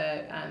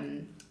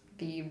and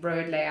the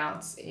road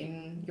layouts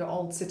in your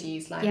old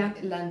cities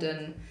like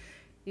London,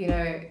 you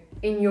know,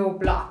 in your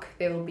block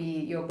there will be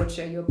your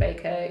butcher, your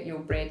baker, your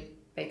bread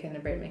baker and a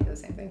bread maker, the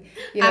same thing.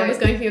 You know, I was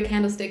going for your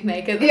candlestick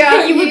maker.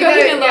 Yeah, you were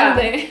going along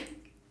there.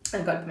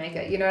 And God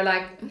maker, you know,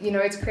 like, you know,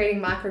 it's creating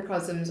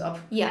microcosms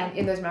of, and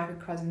in those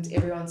microcosms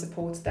everyone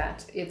supports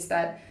that. It's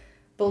that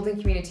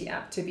building community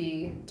up to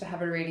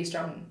have a really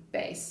strong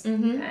base.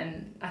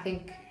 And I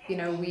think, you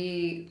know,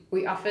 we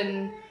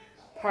often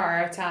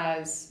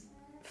prioritize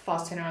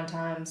fast turnaround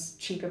times,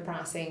 cheaper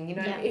pricing, you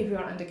know,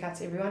 everyone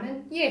undercuts everyone.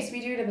 And yes,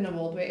 we do live in a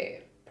world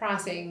where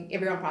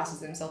everyone prices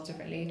themselves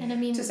differently. And I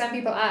mean, to some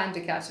people I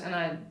undercut, and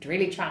I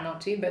really try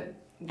not to, but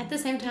at the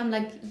same time,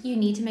 like, you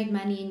need to make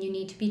money and you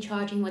need to be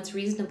charging what's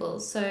reasonable.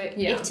 So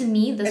if to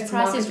me this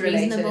price is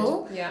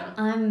reasonable,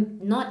 I'm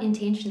not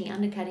intentionally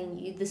undercutting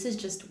you. This is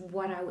just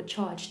what I would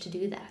charge to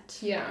do that.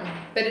 Yeah,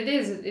 but it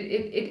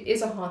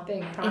is a hard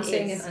thing,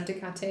 pricing and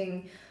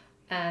undercutting.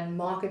 and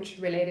market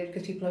related,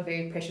 because people are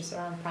very precious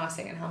around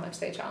pricing and how much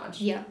they charge.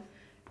 Yeah.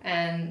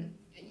 And,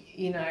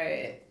 you know,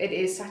 it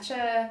is such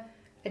a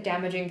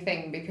damaging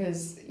thing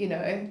because, you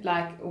know,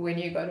 like when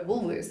you go to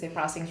Woolworths, their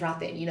pricing's right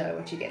there and you know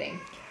what you're getting.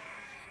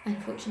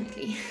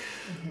 Unfortunately.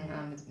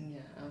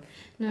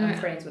 I'm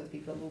friends with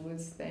people at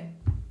Woolworths. I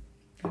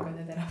go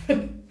there that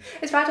often.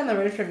 It's right on the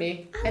road from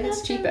me, and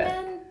it's cheaper.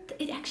 And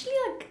it actually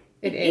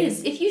It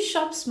is. If you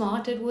shop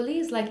smart at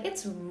Woolies, like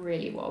it's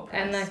really well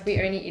priced. And like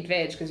we only eat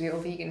veg because we're all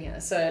vegan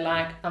here, so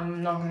like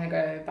I'm not gonna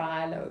go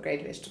buy lower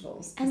grade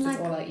vegetables. And that's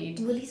like all I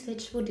eat. Woolies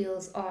vegetable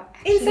deals are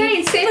actually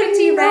Insane,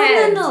 70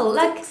 rand.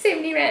 Like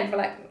 70 rand for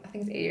like, I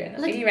think it's 80 rand.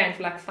 Like, 80 rand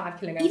for like 5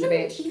 kilograms of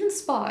veg. Even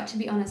Spar, to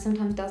be honest,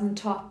 sometimes doesn't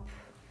top.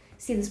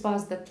 See, the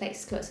Spar's the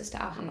place closest to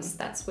our house.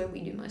 That's where we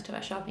do most of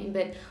our shopping.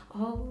 But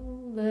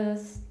the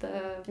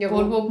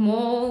Boardwalk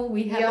Mall,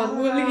 we have a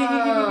Woolies.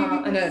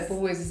 I know,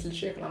 Woolworths is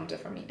literally a kilometre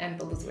from me, and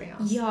Builder's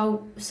Warehouse. Yeah,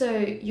 so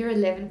you're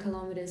 11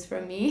 kilometers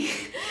from me.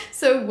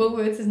 So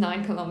Woolworths is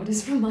 9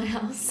 kilometers from my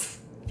house.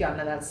 Yeah,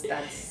 no, that's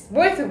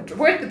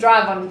worth the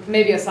drive on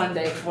maybe a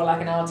Sunday for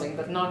like an outing,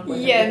 but not worth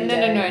it.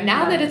 No.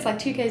 Now that it's like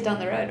 2 k's down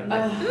the road, I'm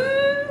like,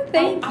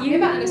 thank you. I've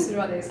never understood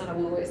why there's not a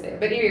Woolworths there.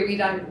 But anyway, we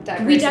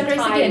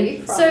digress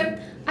again. So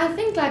I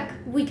think like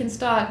we can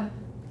start.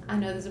 I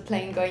know there's a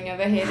plane going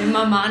overhead. In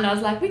my mind, I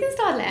was like, we can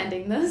start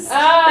landing this.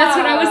 That's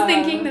what I was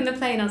thinking. Then the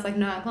plane, I was like,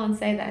 no, I can't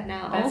say that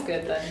now. That's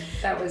good then.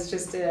 That was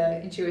just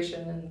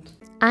intuition and.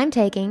 I'm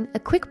taking a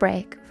quick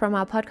break from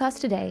our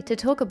podcast today to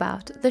talk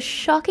about the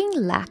shocking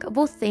lack of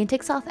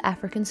authentic South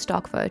African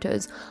stock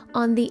photos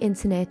on the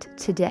internet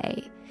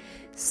today.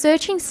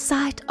 Searching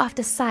site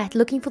after site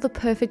looking for the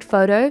perfect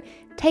photo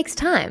takes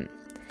time.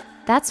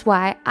 That's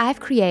why I've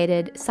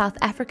created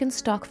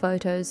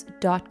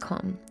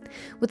SouthAfricanStockPhotos.com.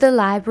 With a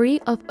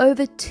library of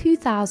over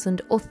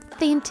 2,000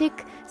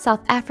 authentic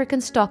South African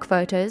stock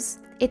photos,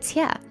 it's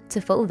here to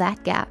fill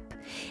that gap.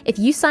 If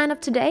you sign up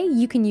today,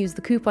 you can use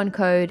the coupon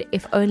code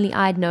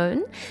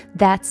IFONLYI'D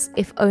that's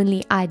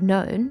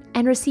IFONLYI'D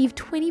and receive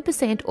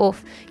 20%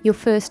 off your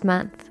first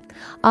month.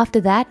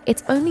 After that,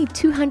 it's only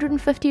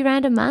 250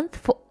 Rand a month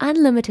for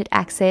unlimited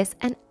access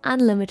and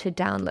unlimited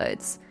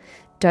downloads.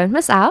 Don't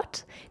miss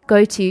out.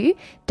 Go to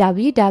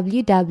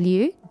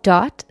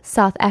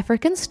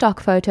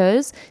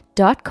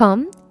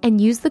www.southafricanstockphotos.com and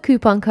use the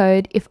coupon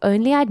code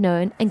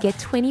IFONLYI'D and get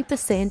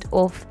 20%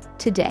 off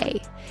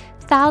today.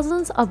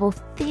 Thousands of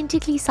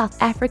authentically South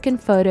African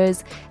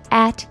photos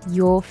at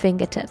your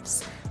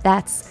fingertips.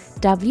 That's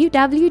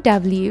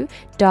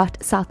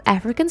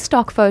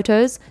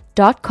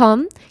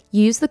www.southafricanstockphotos.com.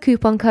 Use the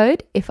coupon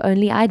code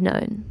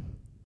IFONLYI'D.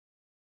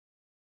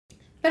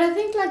 But I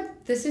think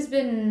like this has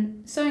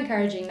been so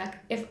encouraging. Like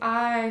if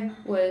I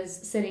was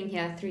sitting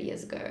here 3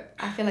 years ago,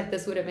 I feel like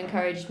this would have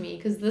encouraged me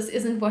because this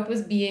isn't what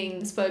was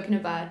being spoken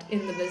about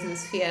in the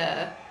business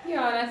sphere.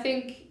 Yeah, and I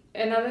think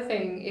another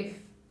thing, if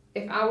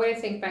I were to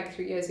think back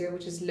 3 years ago,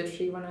 which is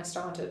literally when I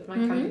started, my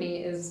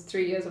company is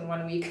 3 years and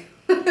 1 week.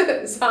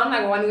 So I'm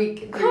like 1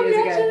 week, 3 years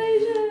ago.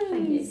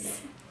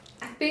 Congratulations!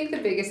 I think the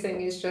biggest thing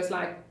is just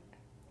like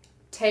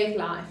take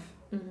life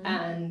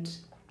and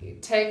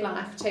take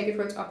it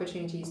for its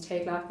opportunities,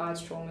 take life by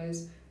its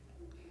traumas,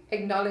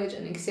 acknowledge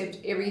and accept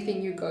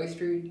everything you go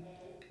through,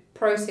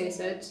 process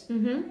it,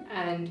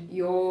 and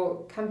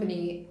your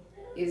company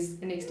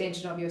is an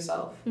extension of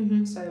yourself.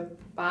 So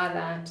by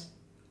that,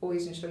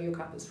 always ensure your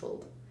cup is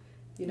filled.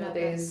 You know,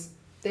 there's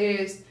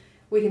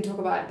we can talk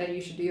about that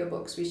you should do your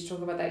books, we should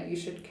talk about that you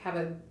should have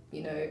a,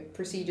 you know,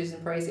 procedures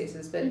and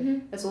processes, but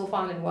it's all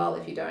fine and well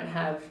if you don't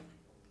have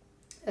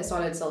a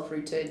solid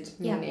self-rooted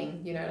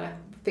meaning. You know, like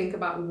think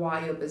about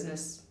why your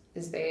business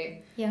is there.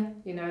 You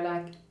know,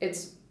 like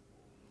it's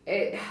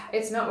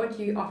not what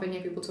you often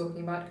hear people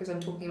talking about, because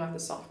I'm talking about the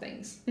soft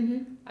things.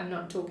 I'm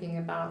not talking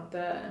about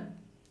the,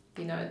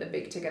 you know, the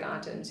big ticket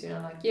items. You know,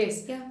 like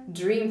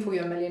dream for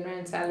your R1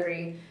 million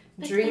salary,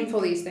 dream for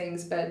these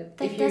things, but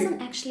that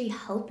doesn't actually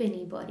help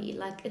anybody.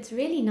 Like it's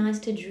really nice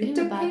to dream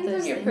about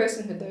those things. It depends on your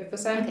personhood though. For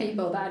some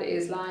people that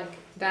is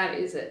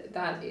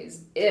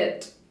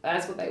it,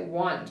 that's what they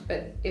want.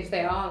 But if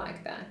they are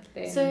like that,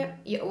 then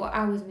what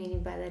I was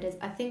meaning by that is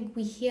I think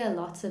we hear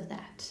lots of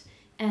that,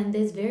 and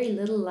there's very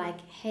little like,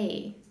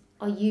 hey,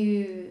 are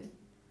you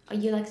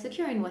like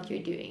secure in what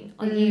you're doing?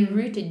 Are you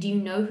rooted? Do you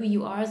know who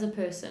you are as a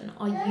person?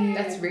 Are you?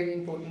 That's really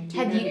important. Do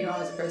you know who you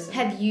are as a person?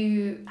 Have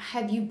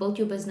you built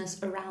your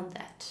business around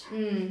that?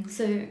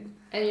 So,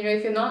 and you know,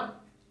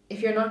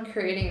 if you're not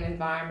creating an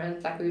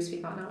environment like we were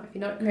speaking about now, if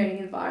you're not creating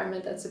an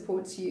environment that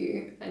supports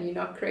you, and you're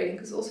not creating,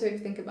 because also if you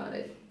think about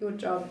it, your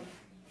job,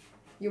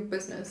 your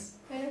business.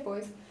 Hey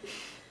boys,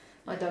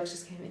 my dog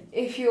just came in.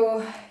 If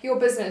your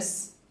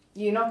business,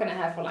 you're not gonna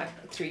have for like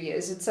 3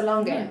 years. It's a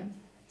long game.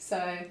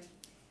 So.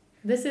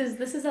 This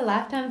is a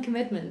lifetime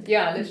commitment.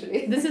 Yeah,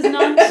 literally. This is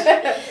not.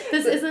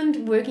 This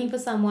isn't working for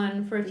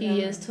someone for a few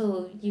years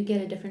till you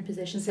get a different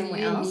position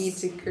somewhere else. You need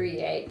to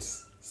create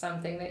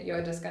something that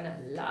you're just gonna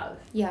love.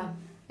 Yeah.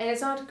 And it's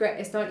not great.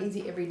 It's not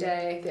easy every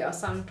day. There are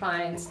some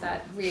clients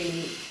that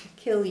really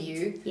kill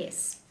you.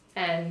 Yes.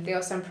 And there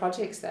are some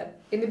projects that,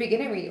 in the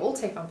beginning, we all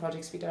take on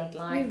projects we don't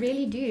like. We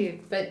really do.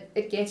 But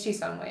it gets you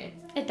somewhere.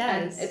 It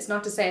does. And it's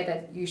not to say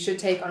that you should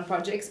take on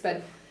projects,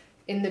 but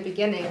in the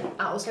beginning,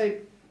 I also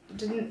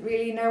didn't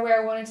really know where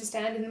I wanted to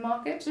stand in the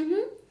market.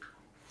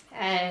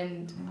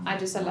 And I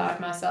just allowed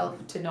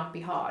myself to not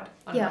be hard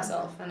on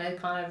myself. And I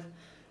kind of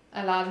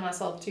allowed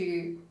myself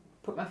to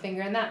put my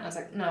finger in that, and I was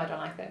like, no, I don't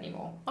like that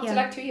anymore. After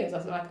like 2 years, I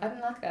was like, I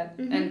don't like that,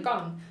 and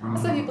gone.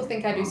 Some people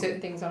think I do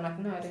certain things, I'm like,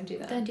 no, I don't do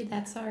that. Don't do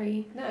that,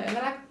 sorry. No, and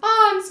they're like,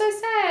 oh, I'm so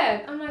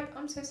sad. I'm like,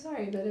 I'm so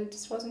sorry, but it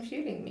just wasn't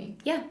fueling me.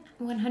 Yeah,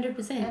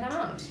 100%. And I'm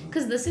out.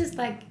 Because this is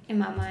like, in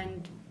my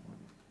mind,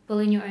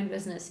 building your own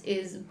business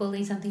is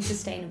building something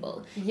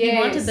sustainable. Yes. You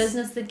want a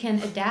business that can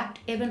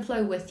adapt, ebb and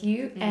flow with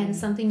you, and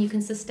something you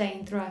can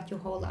sustain throughout your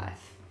whole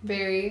life.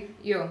 Say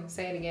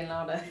it again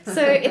louder.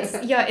 So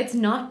it's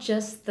not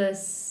just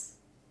this.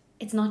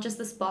 It's not just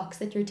this box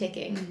that you're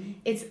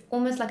ticking. It's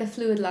almost like a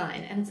fluid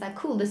line, and it's like,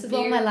 cool, this is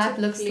what my life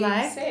looks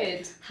like.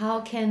 Said. How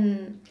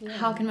can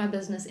my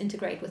business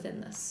integrate within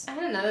this? And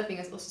another thing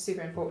is also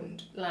super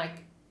important.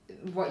 Like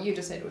what you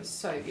just said was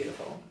so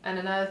beautiful. And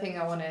another thing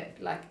I want to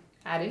like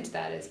add into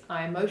that is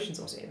our emotions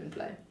also ebb and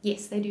flow.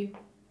 Yes, they do.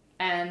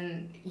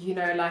 And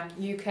like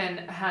you can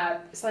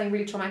have something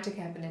really traumatic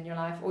happen in your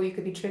life, or you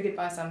could be triggered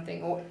by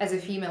something, or as a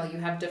female you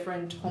have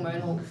different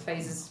hormonal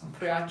phases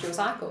throughout your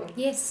cycle.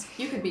 Yes.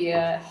 You could be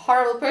a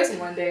horrible person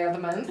one day of the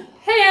month,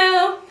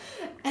 hey,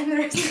 and the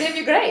rest of them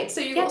you're great.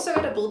 So you've also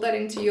got to build that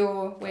into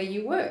your where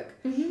you work.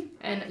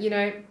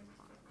 And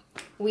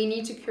we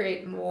need to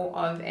create more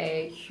of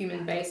a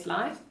human-based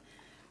life.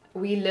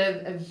 We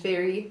live a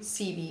very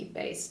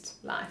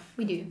CV-based life.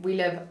 We do. We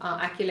live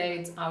our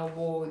accolades, our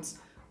awards.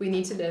 We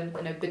need to live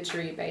an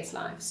obituary-based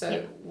life.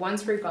 So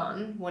once we're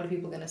gone, what are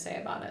people going to say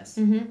about us?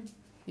 You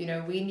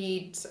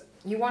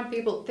want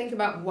people, think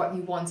about what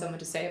you want someone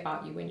to say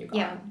about you when you're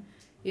gone.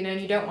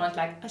 And you don't want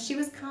like, oh, she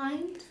was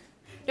kind.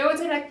 No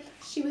one's like,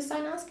 she was so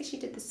nice because she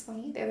did this for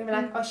me. They're going to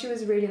be like, oh, she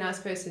was a really nice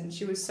person.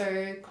 She was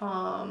so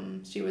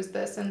calm. She was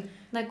this. And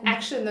like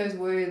action those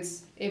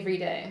words every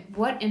day.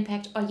 What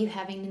impact are you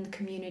having in the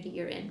community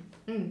you're in?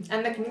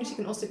 And the community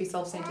can also be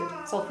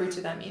self-centered,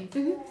 self-rooted, I mean.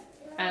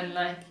 And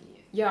like,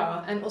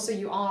 and also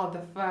you are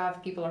the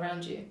 5 people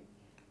around you.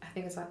 I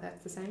think it's like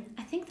that's the same.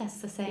 I think that's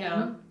the same.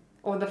 Yeah.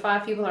 Or the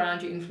 5 people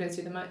around you influence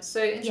you the most.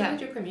 So ensure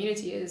that your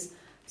community is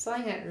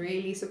something that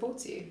really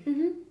supports you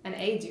and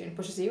aids you and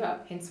pushes you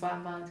up. Hence why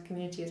my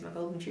community is my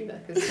golden retriever,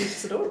 because she's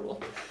just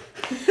adorable.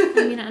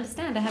 I mean, I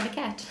understand. I have a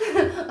cat.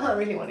 I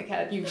really want a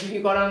cat.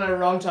 You got on a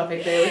wrong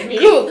topic there with me.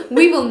 Cool.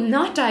 We will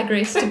not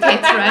digress to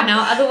pets right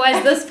now.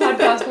 Otherwise, this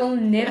podcast will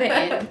never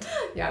end.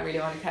 Yeah, I really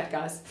want a cat,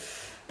 guys.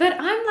 But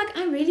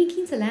I'm really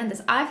keen to land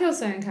this. I feel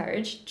so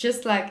encouraged,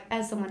 just like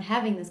as someone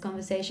having this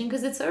conversation,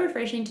 because it's so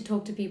refreshing to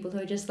talk to people who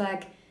are just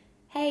like,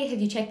 hey, have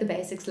you checked the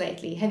basics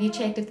lately? Have you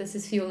checked if this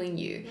is fueling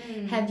you?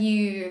 Have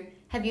you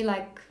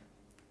like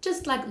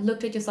just like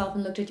looked at yourself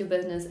and looked at your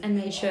business and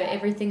made sure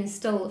everything is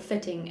still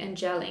fitting and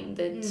gelling,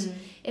 that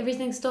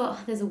everything's still,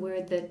 there's a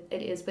word that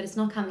it is, but it's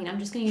not coming. I'm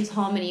just going to use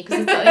harmony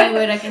because it's the only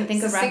word I can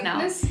think of right now.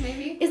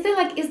 Maybe?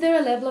 Is there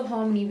a level of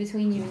harmony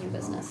between you and your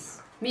business?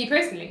 Me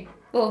personally?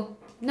 Well,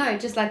 no,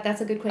 just like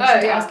that's a good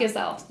question to ask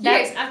yourself.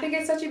 Yes, I think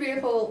it's such a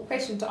beautiful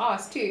question to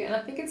ask too. And I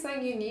think it's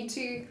something you need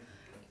to,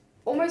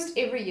 almost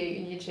every year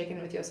you need to check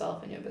in with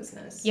yourself and your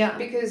business. Yeah.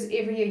 Because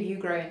every year you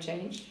grow and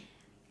change.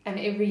 And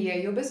every year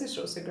your business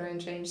should also grow and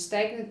change.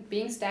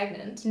 Being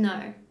stagnant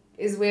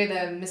is where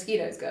the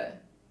mosquitoes go.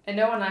 And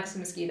no one likes a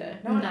mosquito.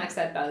 No one likes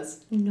that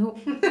buzz. Nope.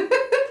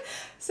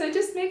 So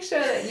just make sure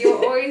that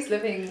you're always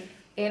living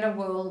in a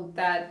world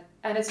that,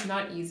 and it's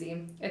not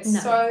easy.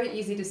 It's so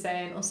easy to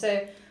say. And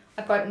also,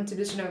 I've gotten into a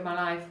position of my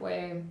life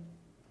where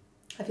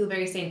I feel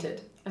very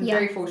centered. I'm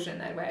very fortunate in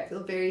that way. I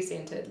feel very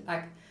centered.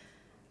 Like,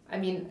 I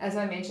mean, as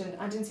I mentioned,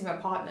 I didn't see my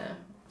partner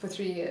for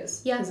 3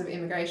 years because of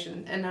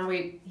immigration. And now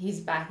he's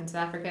back in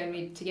South Africa and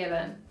we're together.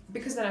 And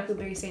because then I feel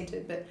very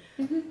centered. But,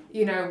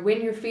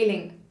 when you're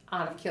feeling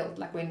out of kilt,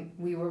 like when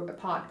we were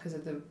apart because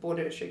of the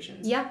border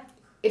restrictions.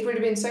 It would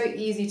have been so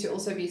easy to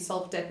also be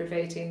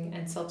self-deprivating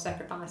and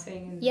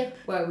self-sacrificing. And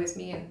woe is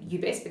me, and you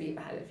best believe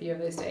I had a few of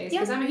those days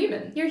because I'm a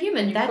human. You're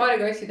human. You've got to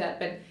go through that,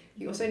 but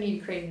you also need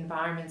to create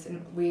environments,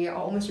 and we are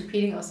almost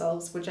repeating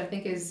ourselves, which I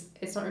think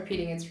it's not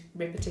repeating, it's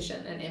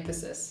repetition and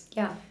emphasis.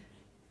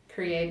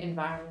 Create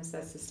environments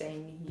that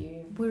sustain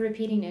you. We're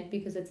repeating it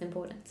because it's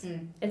important.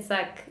 It's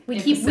like we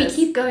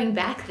keep going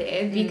back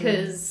there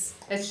because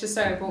it's just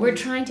so important. We're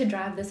trying to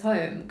drive this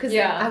home because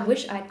I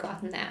wish I'd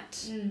gotten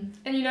that.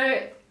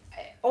 And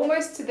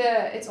almost to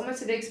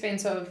the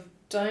expense of,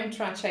 don't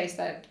try to chase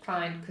that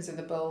client because of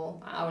the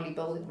hourly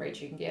bill rate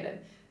you can get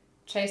it.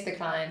 Chase the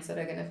clients that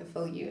are going to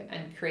fulfill you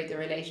and create the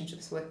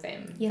relationships with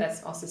them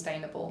that are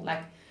sustainable.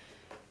 Like,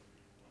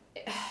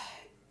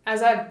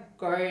 as I've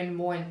grown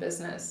more in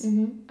business,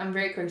 I'm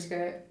very quick to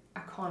go,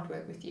 I can't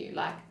work with you.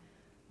 Like,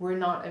 we're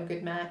not a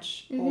good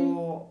match,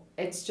 or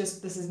it's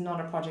just, this is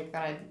not a project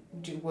that I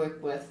do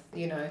work with,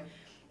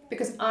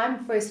 Because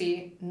I'm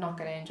firstly not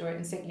going to enjoy it,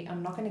 and secondly,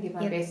 I'm not going to give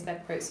my best to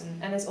that person.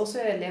 And there's also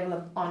a level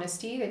of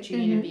honesty that you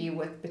need to be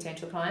with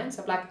potential clients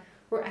of like,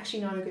 we're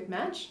actually not a good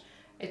match.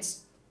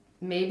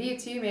 Maybe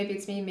it's you, maybe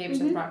it's me, maybe it's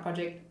not the right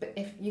project. But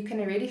if you can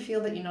already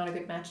feel that you're not a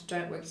good match,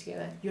 don't work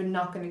together. You're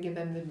not going to give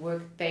them the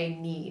work they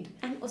need.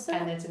 And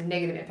it's a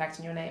negative impact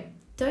on your name.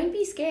 Don't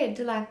be scared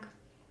to like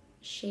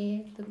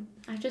share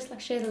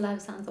the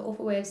love sounds the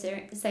awful way of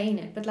saying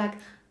it, but like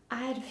I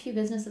had a few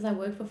businesses I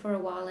worked for a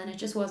while and it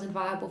just wasn't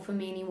viable for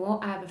me anymore.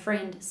 I have a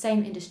friend,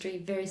 same industry,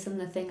 very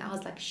similar thing. I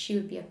was like, she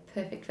would be a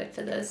perfect fit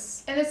for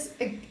this. And it's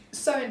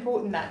so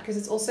important that, because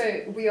it's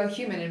also, we are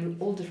human and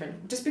we're all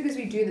different. Just because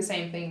we do the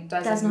same thing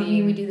does not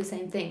mean we do the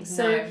same thing.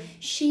 So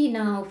she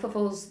now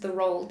fulfills the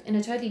role in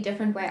a totally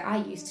different way I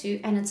used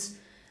to, and it's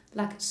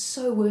like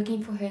so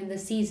working for her in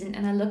this season.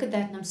 And I look at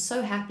that and I'm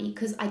so happy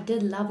because I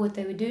did love what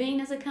they were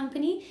doing as a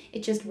company.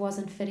 It just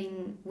wasn't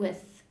fitting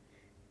with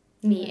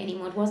me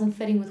anymore. It wasn't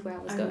fitting with where I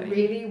was going. I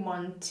really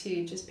want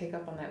to just pick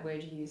up on that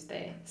word you used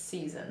there,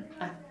 season.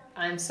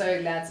 I'm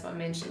so glad someone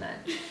mentioned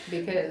that,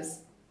 because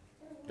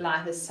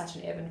life is such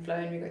an ebb and flow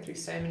and we go through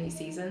so many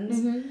seasons.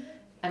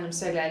 And I'm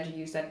so glad you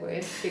used that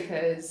word,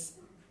 because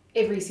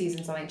every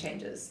season something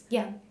changes.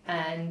 Yeah.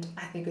 And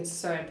I think it's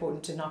so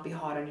important to not be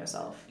hard on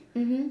yourself.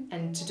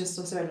 And to just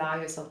also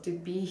allow yourself to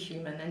be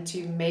human and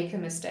to make a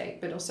mistake.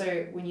 But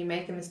also when you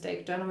make a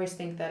mistake, don't always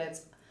think that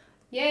it's,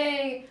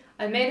 yay,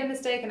 I made a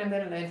mistake and I'm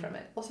going to learn from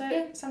it.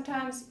 Also,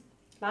 sometimes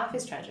life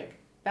is tragic.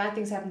 Bad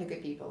things happen to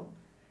good people.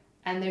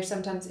 And there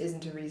sometimes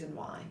isn't a reason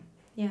why.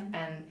 Yeah.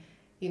 And,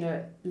 you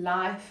know,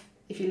 life,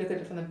 if you look at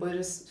it from the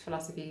Buddhist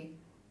philosophy,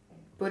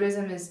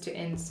 Buddhism is to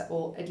end,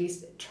 or at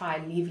least try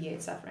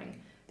alleviate suffering.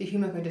 The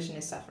human condition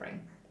is suffering.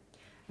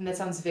 And that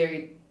sounds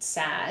very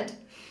sad,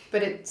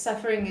 but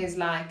suffering is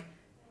like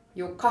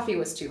your coffee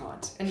was too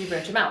hot and you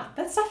burnt your mouth.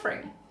 That's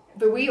suffering.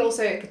 But we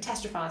also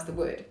catastrophize the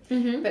word.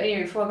 But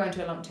anyway, before I go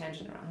into a long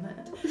tangent around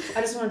that,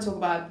 I just want to talk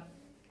about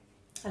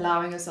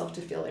allowing yourself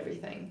to feel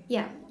everything.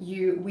 Yeah.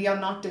 We are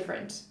not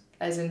different,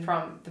 as in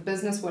from the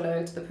business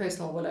Willow to the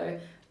personal Willow,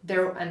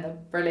 and the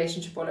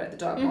relationship Willow, the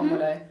dog mom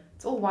Willow.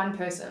 It's all one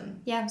person.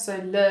 Yeah. So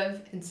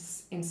live in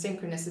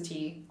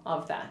synchronicity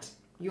of that.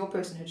 Your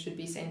personhood should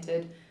be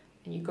centered,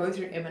 and you go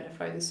through ebb and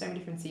flow. There's so many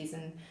different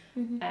seasons,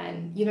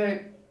 and you know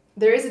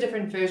there is a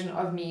different version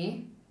of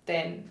me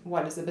than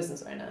what is a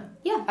business owner.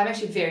 Yeah. I'm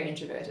actually very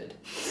introverted.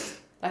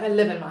 Like I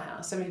live in my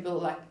house. So many people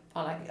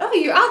are like, oh,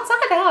 you're outside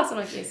the house. I'm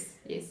like, yes,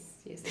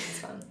 this is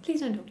fun.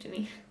 Please don't talk to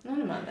me. No, I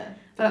don't mind that.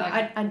 But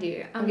like, I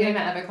do. I'm getting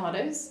my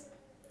avocados.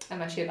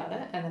 I'm actually about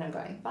it, and then I'm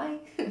going, bye.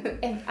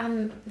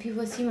 If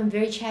people assume I'm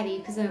very chatty,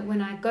 because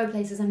when I go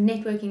places, I'm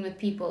networking with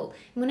people.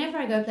 And whenever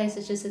I go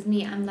places just as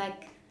me, I'm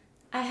like,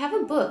 I have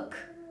a book.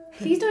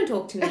 Please don't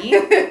talk to me.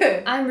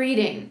 I'm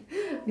reading.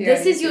 Yeah,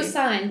 this is your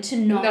sign to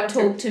not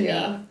talk to me.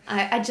 Yeah.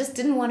 I just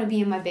didn't want to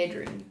be in my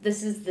bedroom.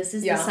 This is the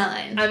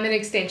sign. I'm an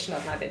extension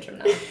of my bedroom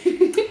now.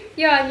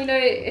 Yeah, you know,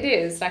 it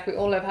is. Like we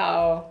all have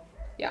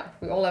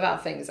our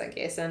things, I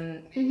guess.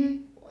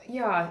 And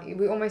yeah,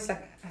 we almost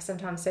like, I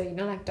sometimes say, you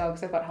know, like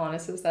dogs have got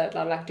harnesses that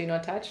are like, do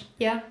not touch.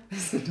 Yeah.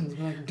 Sometimes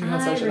we're like, do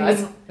not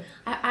socialize.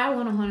 I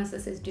want a harness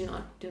that says do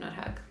not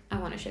hug. I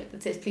want a shirt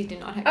that says please do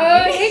not hug me.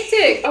 Oh,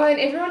 hectic. Oh, and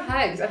everyone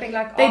hugs. I think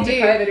like they after do.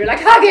 COVID, you're like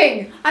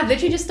hugging. I've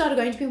literally just started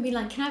going to people and being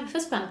like, can I have a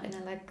fist bump? And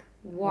they're like,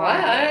 why?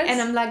 What?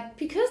 And I'm like,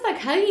 because like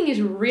hugging is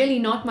really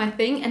not my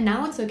thing, and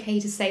now it's okay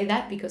to say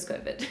that because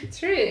COVID.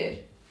 True.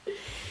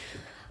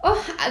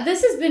 Oh,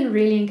 this has been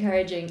really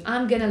encouraging.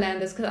 I'm gonna land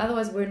this because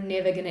otherwise we're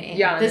never gonna end.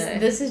 Yeah,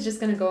 this is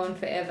just gonna go on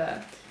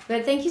forever.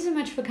 But thank you so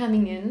much for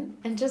coming in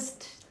and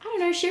just, I don't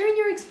know, sharing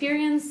your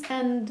experience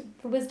and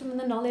the wisdom and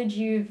the knowledge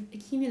you've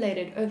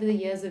accumulated over the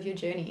years of your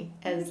journey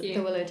as the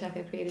Willow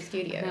Tucker Creative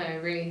Studio. No, I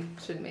really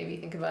should maybe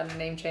think about a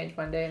name change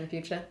one day in the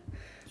future.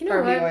 You know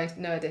Probably what? won't.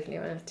 No, I definitely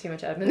won't. Too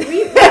much admin.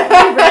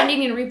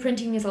 Rebranding and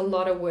reprinting is a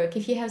lot of work.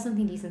 If you have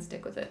something decent,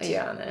 stick with it.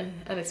 Yeah, I know.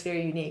 And it's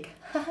very unique.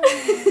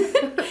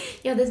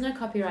 Yeah, there's no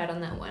copyright on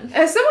that one.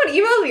 Someone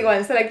emailed me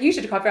once. They're like, you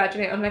should copyright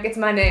your name. I'm like, it's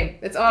my name.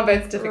 It's on my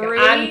birth certificate.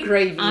 Really? I'm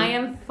Gravy. I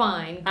am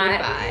fine.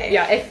 Goodbye.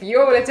 Yeah, if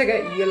you're Willow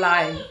Tucker, you're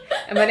lying.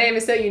 And my name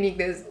is so unique,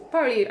 there's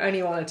probably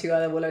only one or two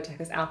other Willow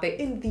Tuckers out there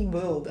in the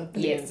world of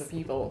billions of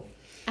people.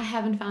 I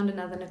haven't found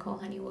another Nicole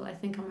Honeywell. I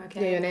think I'm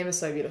okay. Yeah, your name is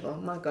so beautiful.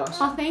 My gosh.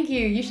 Oh, thank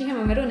you. Usually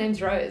my middle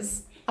name's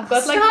Rose. I've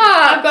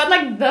got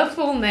like the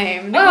full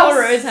name. Nicole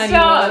Rose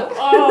Honeywell.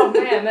 Oh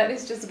man, that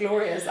is just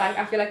glorious.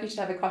 I feel like you should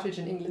have a cottage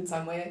in England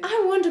somewhere.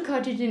 I want a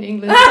cottage in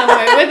England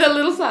somewhere with a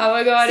little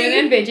flower garden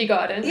and veggie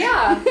garden.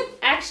 Yeah.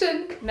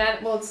 Action,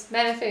 it's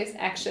manifest,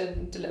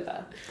 action,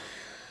 deliver.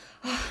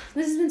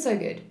 This has been so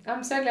good.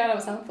 I'm so glad I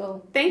was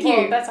helpful. Thank you.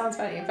 Well, that sounds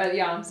funny, but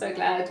yeah, I'm so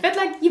glad. But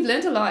like, you've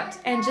learned a lot,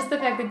 and just the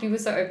fact that you were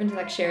so open to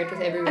like share it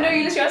with everyone. I know,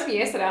 you literally asked me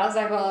yesterday. I was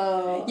like,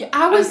 well, yeah,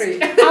 I was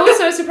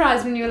so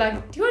surprised when you were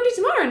like, do you want to do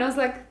tomorrow? And I was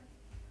like,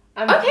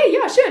 okay,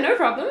 yeah, sure, no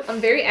problem.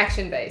 I'm very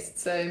action based,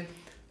 so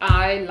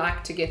I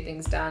like to get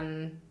things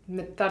done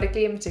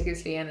methodically and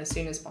meticulously and as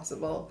soon as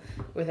possible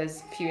with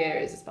as few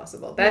errors as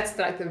possible. That's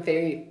like the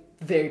very,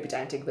 very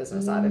pedantic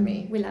business side of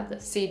me. We love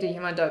this. See, do you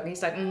hear my dog?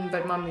 He's like,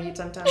 but mum, you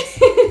sometimes.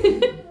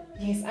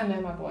 Yes, I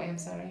know my boy, I'm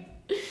sorry.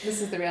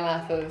 This is the real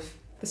life of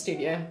the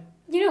studio.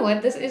 You know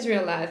what? This is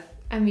real life.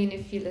 I mean,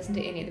 if you listen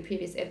to any of the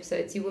previous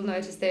episodes, you will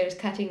notice there's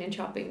cutting and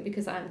chopping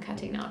because I'm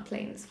cutting out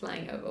planes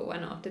flying over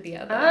one after the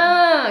other.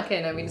 Ah,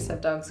 okay, no, we just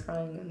have dogs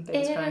crying and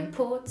things crying.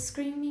 Airport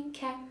screaming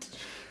cat.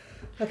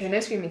 Okay,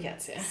 no screaming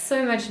cats here.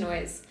 So much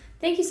noise.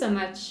 Thank you so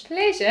much.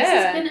 Pleasure. This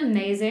has been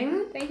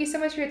amazing. Thank you so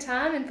much for your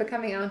time and for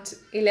coming out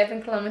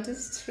 11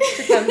 kilometers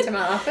to come to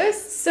my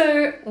office.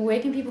 So,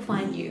 where can people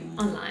find you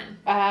online?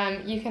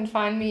 You can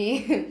find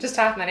me, just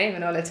type my name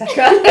in Willow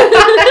Tucker.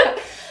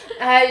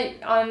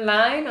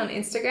 Online, on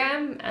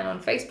Instagram and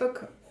on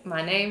Facebook,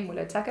 my name,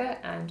 Willow Tucker,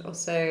 and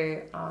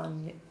also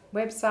on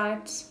my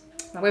website,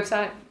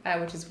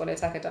 which is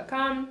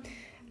willowtucker.com.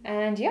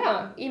 And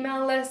yeah,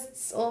 email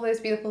lists, all those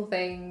beautiful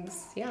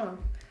things. Yeah,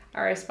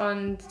 I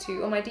respond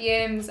to all my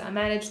DMs, I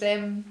manage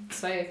them.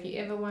 So if you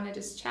ever want to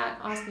just chat,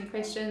 ask me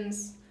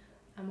questions,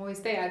 I'm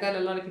always there. I got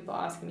a lot of people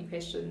asking me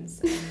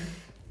questions. And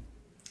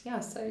yeah,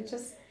 so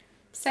just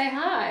say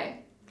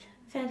hi.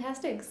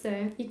 Fantastic.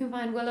 So you can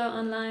find Willow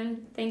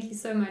online. Thank you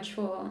so much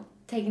for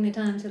taking the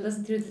time to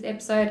listen through this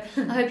episode.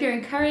 I hope you're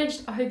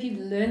encouraged. I hope you've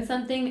learned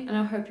something, and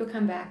I hope you'll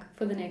come back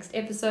for the next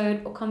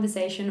episode or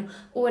conversation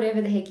or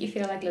whatever the heck you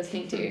feel like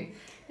listening to.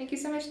 Thank you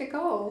so much,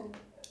 Nicole.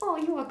 Oh,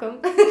 you're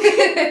welcome.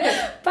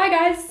 Bye,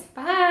 guys.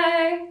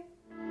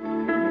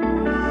 Bye.